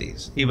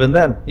activities. Even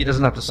then, he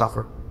doesn't have to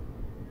suffer.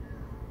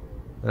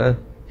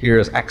 Here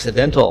is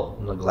accidental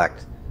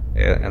neglect,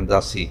 and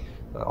thus he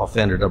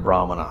offended a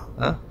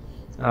brahmana.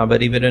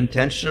 But even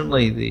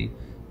intentionally, the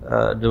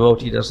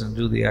devotee doesn't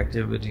do the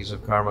activities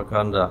of karma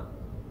kanda.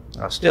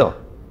 Still,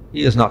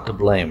 he is not to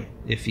blame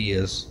if he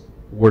is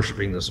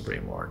worshipping the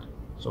Supreme Lord.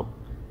 So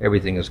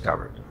everything is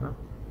covered.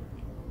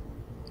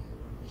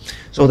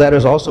 So that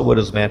is also what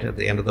is meant at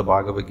the end of the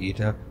Bhagavad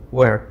Gita,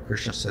 where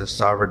Krishna says,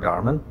 Sarva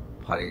dharman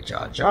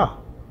parijaja.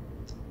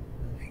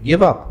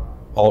 Give up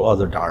all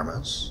other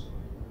dharmas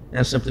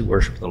and simply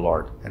worship the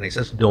Lord. And he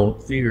says,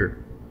 don't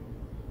fear.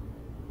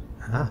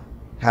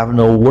 Have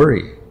no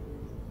worry.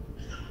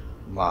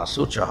 Ma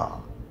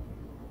suchaha.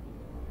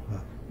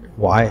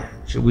 Why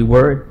should we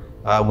worry?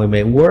 We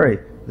may worry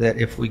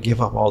that if we give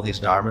up all these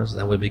dharmas,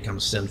 then we become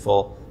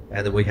sinful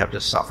and that we have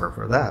to suffer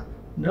for that.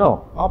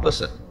 No,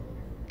 opposite.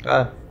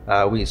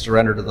 We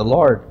surrender to the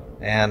Lord,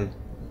 and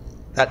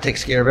that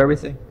takes care of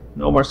everything.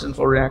 No more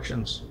sinful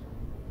reactions.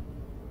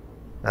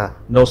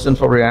 No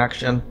sinful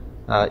reaction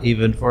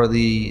even for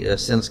the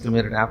sins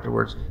committed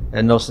afterwards,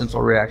 and no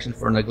sinful reaction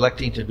for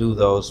neglecting to do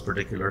those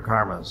particular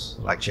karmas,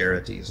 like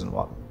charities and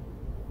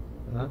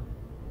whatnot.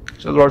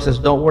 So the Lord says,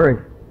 don't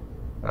worry.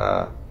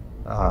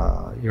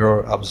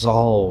 You're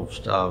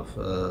absolved of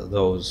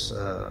those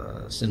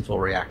sinful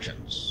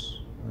reactions.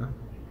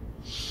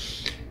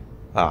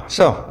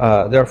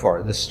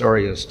 Therefore, this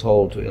story is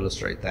told to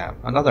illustrate that.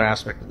 Another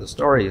aspect of the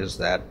story is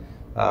that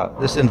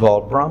this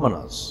involved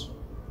brahmanas.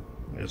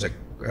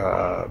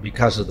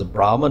 Because of the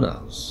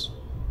brahmanas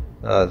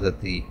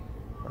that the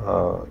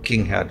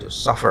king had to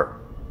suffer.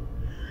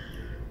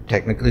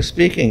 Technically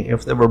speaking,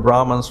 if there were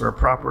brahmanas who were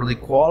properly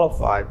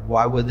qualified,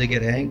 why would they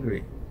get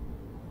angry?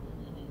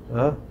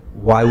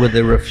 Why would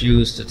they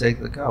refuse to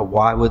take the cow?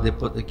 Why would they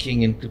put the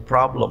king into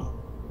problem?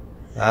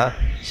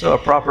 So a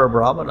proper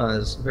brahmana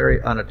is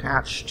very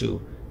unattached to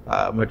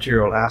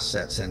material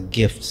assets and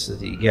gifts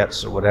that he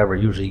gets or whatever.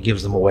 Usually he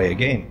gives them away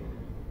again.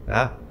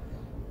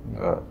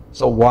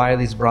 So why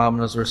these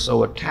brahmanas were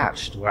so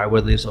attached? Why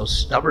were they so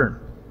stubborn?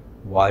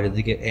 Why did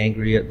they get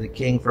angry at the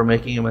king for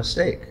making a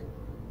mistake?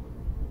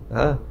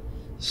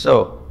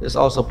 So this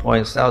also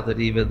points out that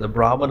even the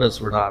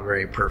brahmanas were not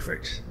very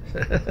perfect.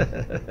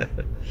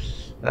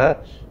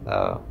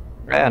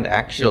 And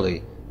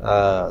actually,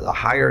 the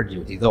higher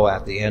duty, though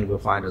at the end we'll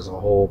find as a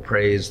whole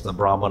praise the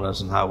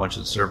brahmanas and how one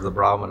should serve the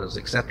brahmanas,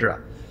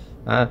 etc.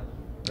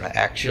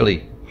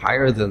 Actually,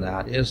 higher than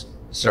that is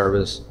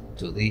service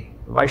to the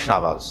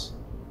Vaishnavas.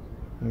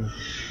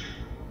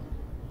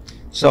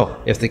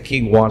 So, if the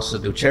king wants to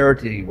do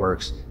charity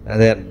works,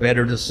 then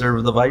better to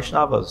serve the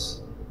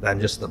Vaishnavas than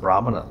just the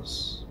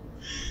brahmanas.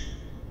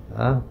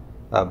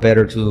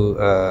 Better to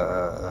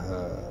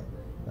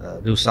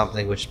do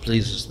something which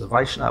pleases the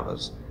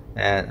Vaishnavas,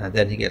 and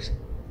then he gets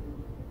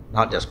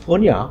not just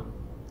punya,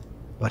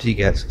 but he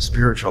gets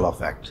spiritual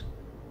effect,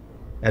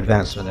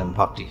 advancement in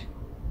bhakti.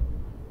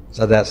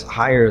 So that's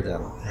higher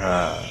than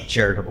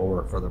charitable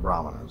work for the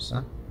brahmanas.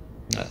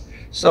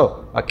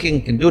 So a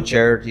king can do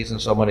charities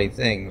and so many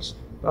things,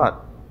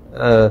 but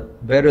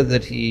better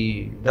that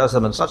he does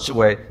them in such a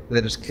way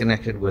that it's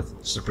connected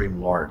with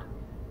Supreme Lord.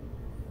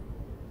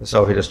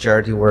 So if he does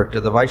charity work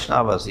to the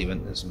Vaishnavas,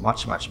 even, it's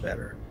much, much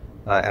better.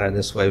 And in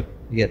this way,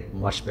 you get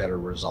much better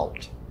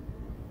result.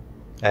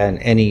 And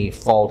any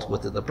fault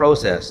within the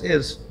process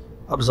is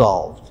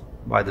absolved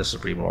by the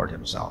Supreme Lord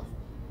himself.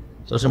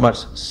 So it's a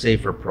much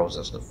safer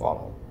process to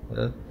follow.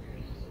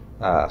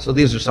 So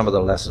these are some of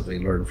the lessons we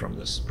learned from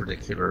this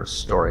particular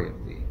story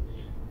of the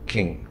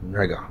King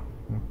Nrega.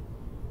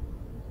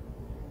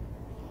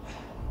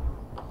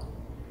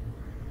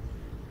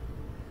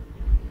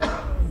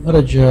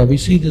 Maharaj, we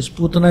see this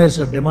Putana is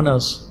a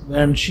demoness.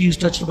 When she is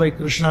touched by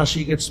Krishna,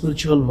 she gets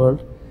spiritual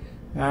world.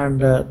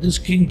 And this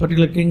king,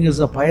 particular king, is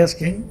a pious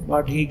king,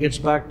 but he gets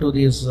back to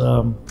these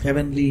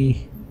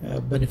heavenly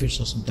benefits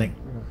or something.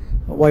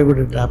 Why would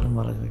it happen,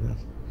 Maharaj, like that?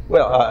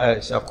 Well,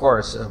 of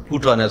course,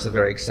 Putana is a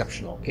very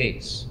exceptional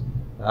case.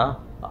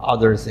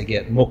 Others, they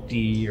get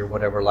mukti or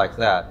whatever like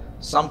that.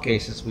 Some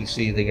cases we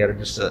see they get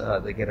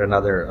they get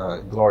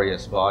another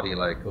glorious body,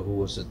 like who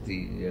was it?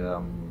 The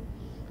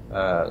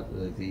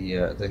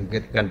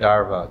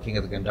Gandharva, king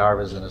of the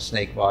Gandharvas, in a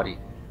snake body,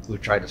 who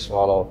tried to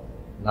swallow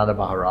Nanda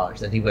Maharaj.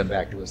 Then he went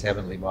back to his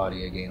heavenly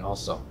body again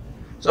also.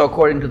 So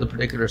according to the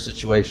particular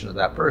situation of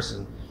that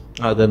person,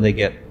 then they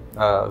get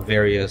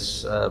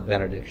various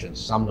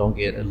benedictions. Some don't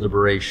get a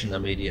liberation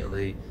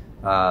immediately.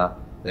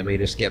 They may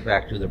just get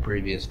back to their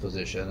previous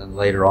position, and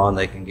later on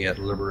they can get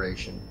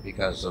liberation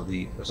because of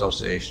the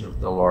association with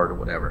the Lord or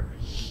whatever.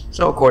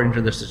 So according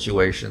to their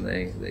situation,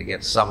 they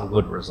get some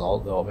good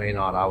result, though it may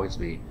not always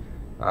be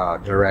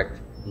direct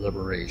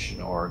liberation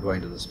or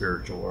going to the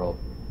spiritual world.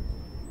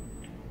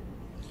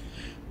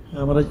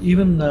 Maharaj,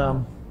 even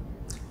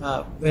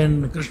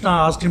when Krishna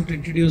asked him to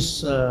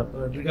introduce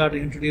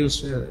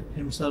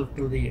himself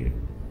to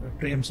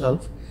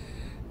himself,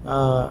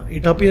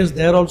 it appears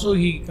there also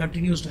he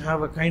continues to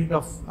have a kind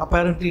of,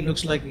 apparently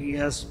looks like he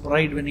has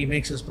pride when he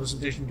makes his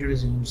presentation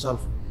introducing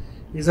himself.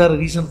 Is there a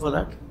reason for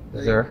that?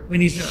 Is there?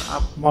 When he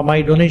said,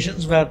 my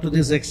donations were to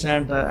this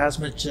extent, as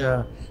much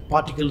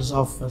particles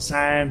of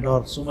sand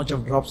or so much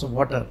of drops of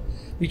water,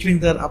 which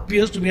means there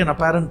appears to be an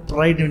apparent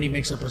pride when he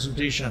makes a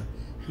presentation,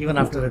 even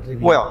after it.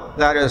 Well,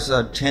 that is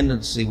a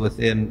tendency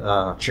within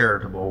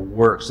charitable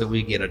works, that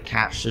we get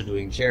attached to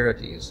doing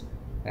charities,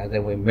 and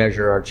then we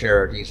measure our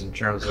charities in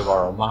terms of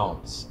our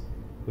amounts,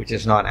 which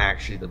is not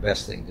actually the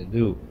best thing to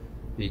do,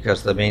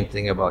 because the main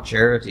thing about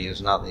charity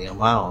is not the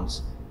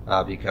amounts.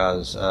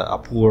 Because a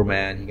poor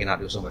man, he cannot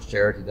do so much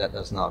charity. That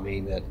does not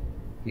mean that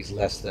he's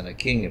less than a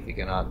king if he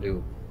cannot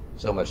do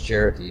so much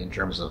charity in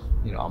terms of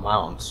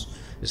amounts.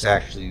 It's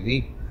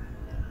actually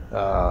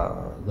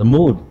the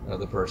mood of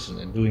the person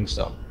in doing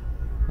so.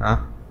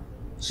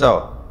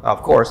 So,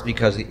 of course,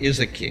 because he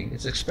is a king,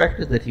 it's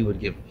expected that he would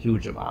give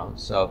huge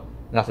amounts. So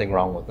nothing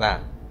wrong with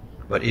that.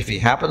 But if he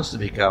happens to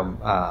become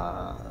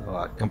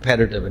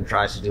competitive and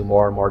tries to do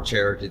more and more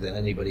charity than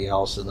anybody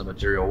else in the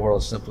material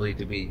world simply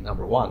to be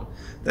number one,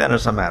 then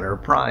it's a matter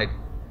of pride,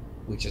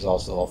 which is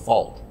also a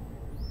fault.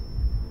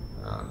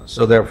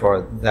 So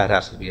therefore, that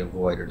has to be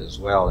avoided as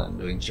well in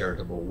doing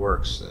charitable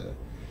works.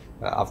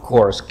 Of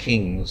course,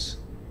 kings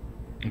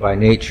by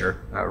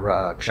nature,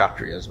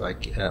 kshatriyas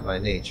by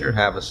nature,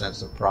 have a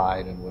sense of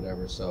pride and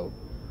whatever, so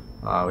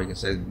we can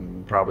say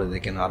probably they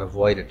cannot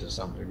avoid it to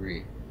some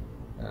degree.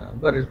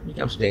 But it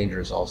becomes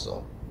dangerous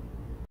also.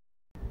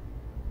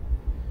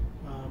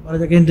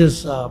 But again,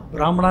 this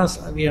Brahmanas,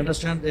 we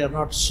understand they are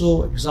not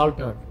so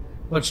exalted,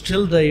 but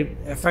still the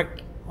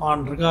effect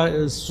on Raga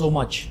is so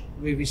much.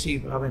 We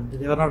see, I mean,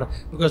 they were not,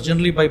 because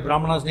generally by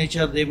Brahmanas'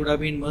 nature they would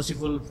have been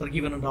merciful,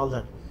 forgiven and all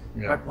that.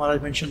 Yeah. But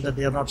Maharaj mentioned that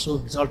they are not so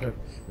exalted.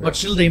 But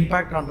still the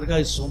impact on Raga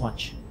is so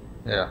much.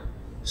 Yeah.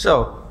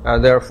 So,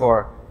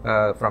 therefore,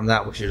 from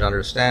that we should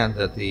understand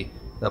that the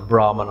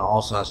Brahmana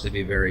also has to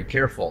be very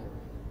careful.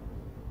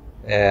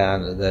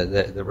 And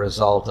the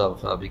result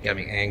of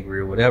becoming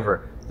angry or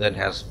whatever then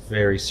has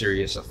very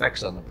serious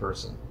effects on the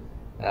person.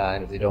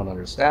 And if they don't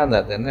understand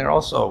that, then they're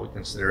also, we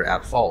consider,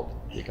 at fault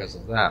because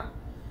of that.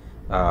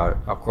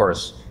 Of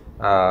course,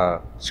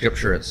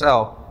 Scripture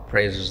itself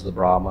praises the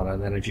Brahmana,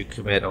 and then if you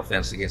commit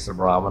offense against the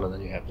Brahmana,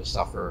 then you have to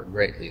suffer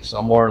greatly.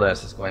 So more or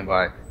less it's going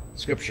by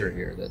Scripture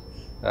here, that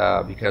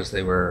because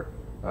they were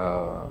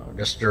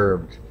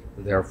disturbed,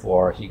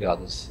 therefore he got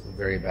this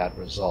very bad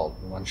result.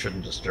 One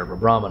shouldn't disturb a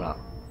Brahmana.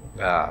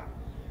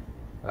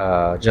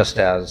 Just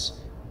as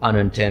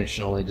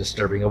unintentionally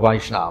disturbing a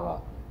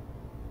Vaishnava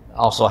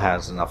also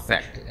has an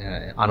effect,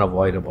 an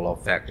unavoidable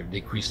effect of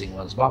decreasing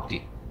one's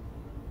bhakti.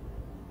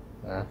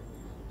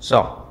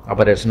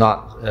 But it's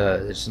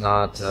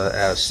not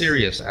as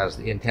serious as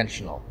the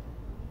intentional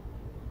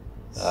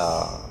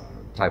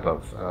type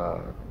of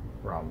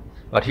problem.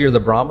 But here the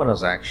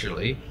Brahmanas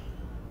actually,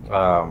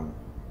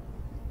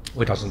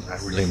 which doesn't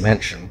really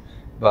mention,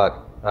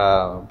 but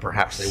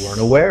perhaps they weren't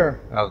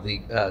aware of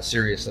the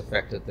serious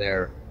effect that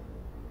their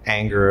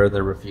anger,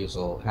 their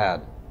refusal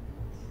had,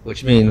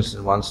 which means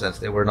in one sense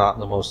they were not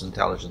the most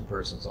intelligent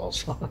persons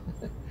also,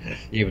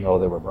 even though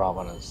they were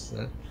Brahmanas.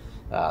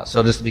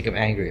 So just to become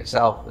angry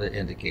itself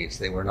indicates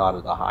they were not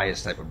of the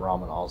highest type of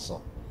Brahman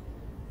also.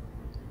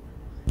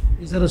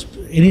 Is there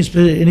any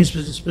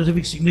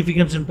specific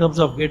significance in terms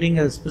of getting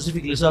a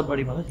specific lizard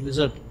body, Maharaj?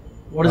 Lizard.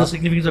 What is the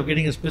significance of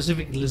getting a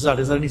specific lizard?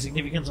 Is there any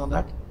significance on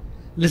that?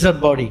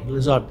 Lizard body,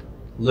 lizard.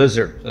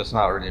 lizard. That's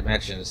not really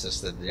mentioned. It's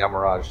just that the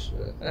Yamaraj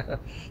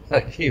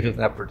gave him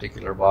that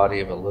particular body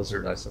of a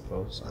lizard, I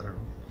suppose. I don't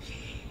know.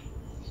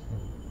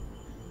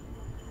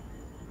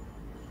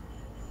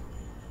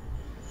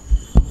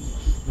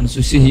 And so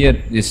you see here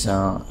this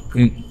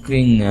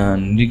King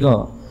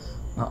Nriga,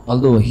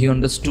 although he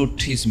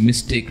understood his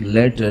mistake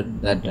later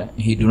that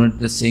he did not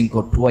the same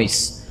cow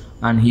twice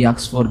and he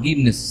asked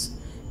forgiveness,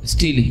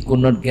 still he could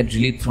not get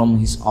relief from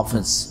his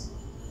offense.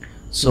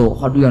 So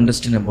how do you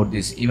understand about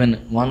this?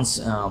 Even once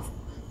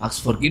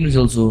asked forgiveness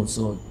also,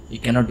 so he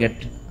cannot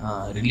get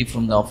relief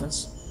from the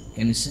offense?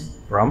 Can you say?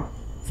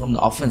 From the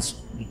offense,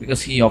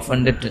 because he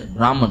offended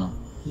Brahmana.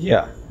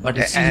 Yeah, but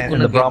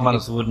and the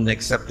Brahmanas wouldn't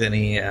accept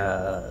any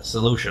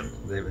solution.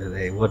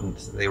 They wouldn't.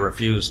 They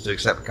refused to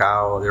accept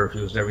cow. They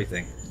refused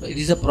everything. But it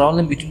is a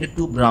problem between the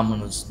two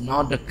Brahmanas,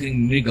 not the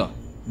King Nriga.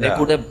 They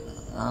could have.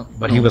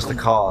 But he was the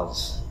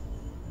cause,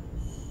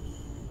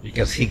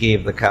 because he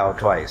gave the cow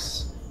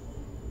twice,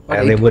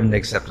 and they wouldn't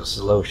accept a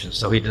solution.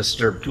 So he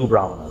disturbed two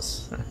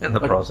Brahmanas in the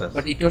process.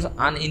 But it was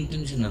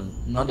unintentional,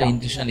 not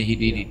intentionally he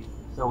did it.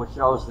 So it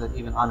shows that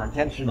even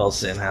unintentional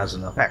sin has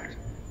an effect.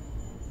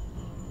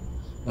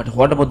 But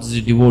what about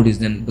the devotees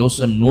then? Those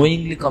who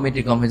knowingly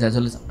committed offense as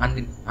well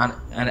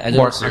as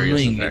more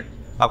serious unknowingly. Effect.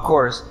 Of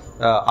course,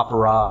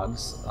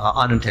 aparads,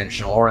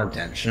 unintentional or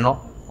intentional,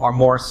 are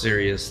more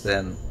serious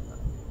than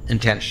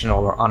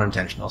intentional or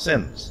unintentional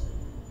sins.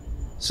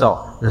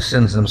 So the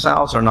sins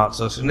themselves are not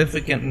so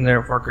significant, and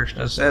therefore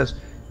Krishna says,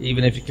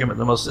 even if you commit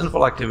the most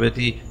sinful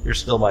activity, you're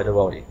still my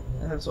devotee.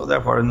 And so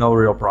therefore no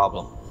real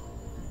problem.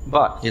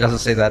 But he doesn't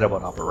say that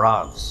about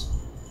aparads.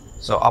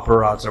 So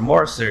aparads are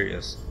more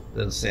serious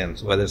than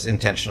sins, whether it's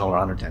intentional or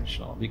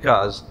unintentional,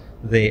 because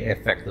they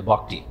affect the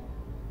bhakti.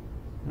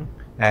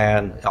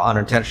 And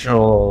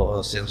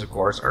unintentional sins, of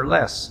course, are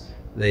less.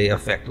 They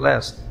affect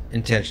less.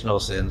 Intentional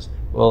sins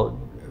will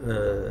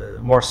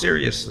more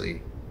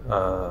seriously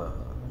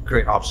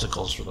create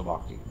obstacles for the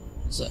bhakti.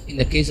 So in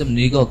the case of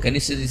Nriga, can you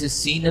say this is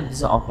sin or this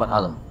is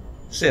aparadam?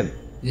 Sin.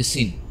 This is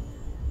sin.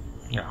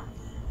 Yeah.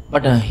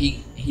 But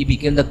he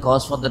became the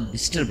cause for the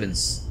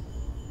disturbance.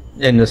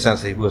 In the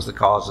sense that he was the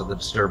cause of the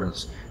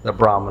disturbance, the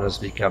Brahmanas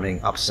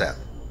becoming upset.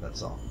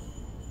 That's all.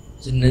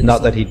 So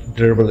not that he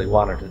deliberately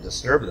wanted to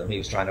disturb them. He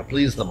was trying to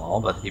please them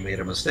all, but he made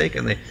a mistake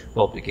and they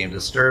both became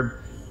disturbed,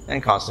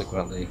 and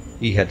consequently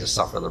he had to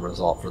suffer the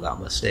result for that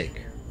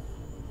mistake.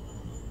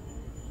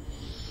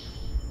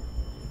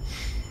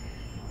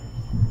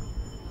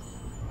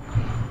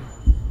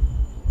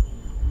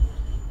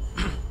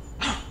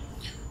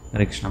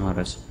 Hare Krishna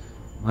Maharaj.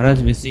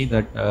 Maharaj, we see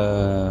that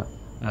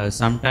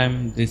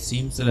sometimes this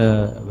seems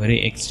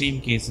very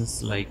extreme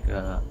cases, like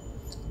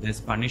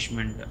this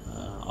punishment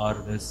or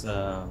this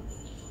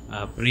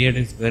period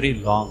is very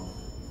long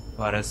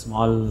for a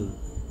small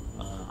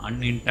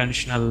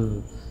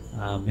unintentional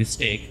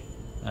mistake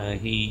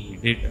he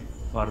did.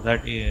 For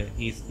that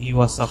he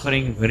was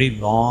suffering very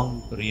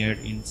long period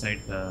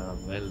inside the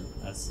well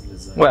as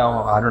lizard.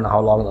 Well, I don't know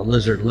how long the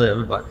lizard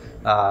lived, but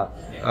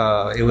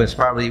it was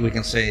probably, we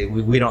can say,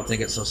 we don't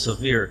think it's so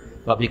severe,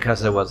 but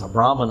because there was a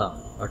Brahmana,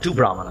 or two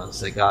Brahmanas,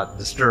 that got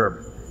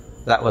disturbed,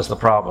 that was the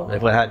problem.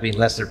 If it had been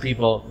lesser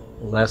people,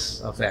 less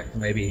effect.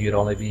 Maybe you'd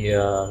only be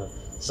a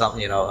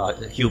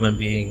human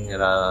being in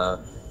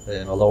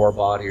a lower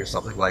body or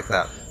something like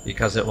that.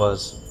 Because it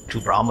was two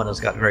Brahmanas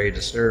got very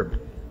disturbed,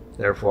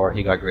 therefore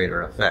he got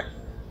greater effect.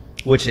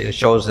 Which it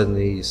shows in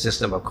the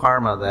system of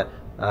karma that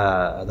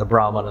the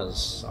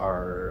Brahmanas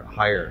are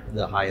higher,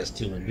 the highest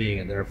human being,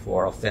 and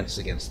therefore offense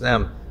against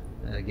them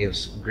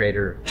gives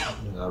greater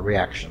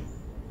reaction.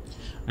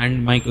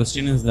 And my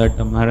question is that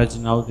Maharaj,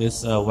 now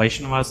this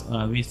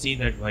Vaishnavas, we see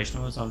that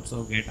Vaishnavas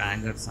also get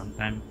anger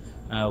sometime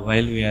while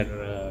we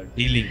are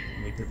dealing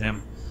with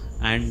them,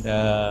 and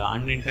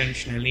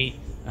unintentionally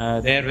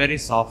they are very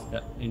soft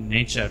in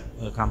nature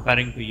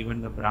comparing to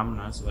even the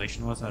Brahmanas.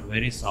 Vaishnavas are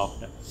very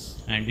soft,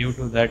 and due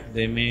to that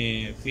they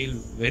may feel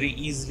very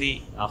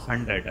easily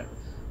offended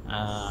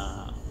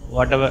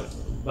whatever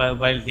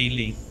while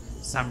dealing.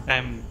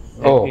 Sometime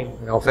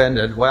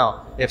offended.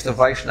 Well, if the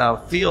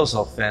Vaishnava feels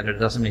offended, it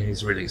doesn't mean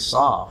he's really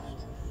soft.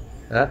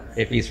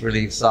 If he's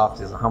really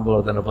soft, he's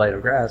humbler than a blade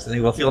of grass, then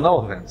he will feel no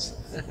offense.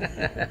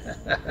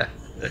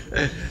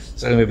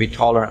 So he may be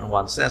tolerant in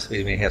one sense, but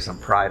he may have some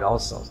pride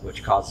also,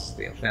 which causes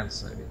the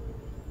offense, maybe.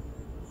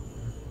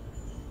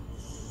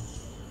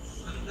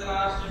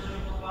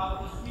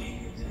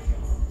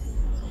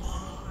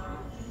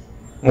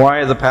 Why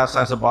are the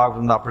pastimes of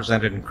Bhagavatam not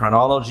presented in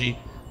chronology?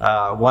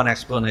 One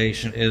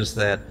explanation is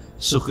that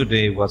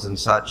Sukadev was in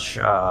such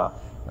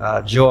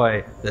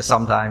joy that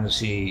sometimes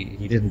he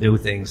didn't do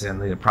things in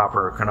the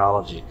proper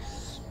chronology.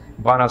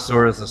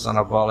 Banasura is the son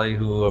of Bali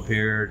who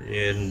appeared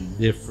in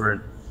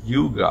different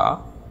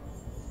yuga.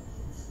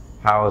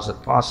 How is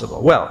it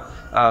possible? Well,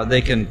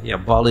 they can,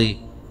 Bali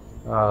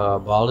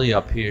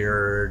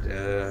appeared,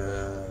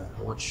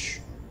 which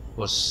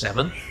was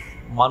 7th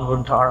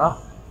Manvantara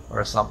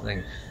or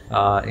something,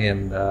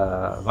 in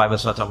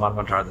Vaivasvata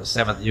Manvantara, the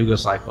 7th Yuga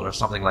cycle or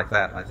something like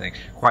that, I think,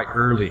 quite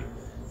early.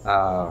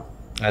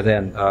 And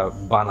then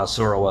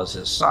Banasura was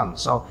his son.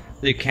 So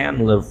they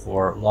can live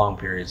for long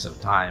periods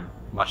of time,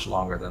 much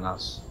longer than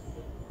us.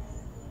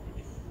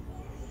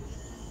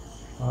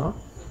 Huh?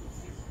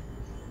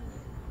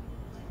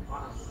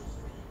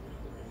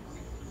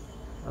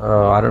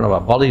 I don't know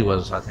about Bali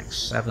was, I think,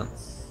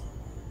 7th.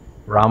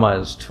 Rama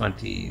is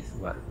 4th.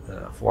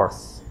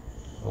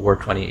 We're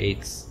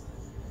 28th.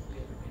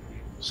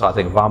 So I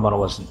think Vamana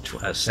was in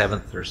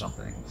 7th or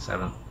something,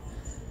 7th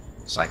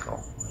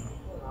cycle.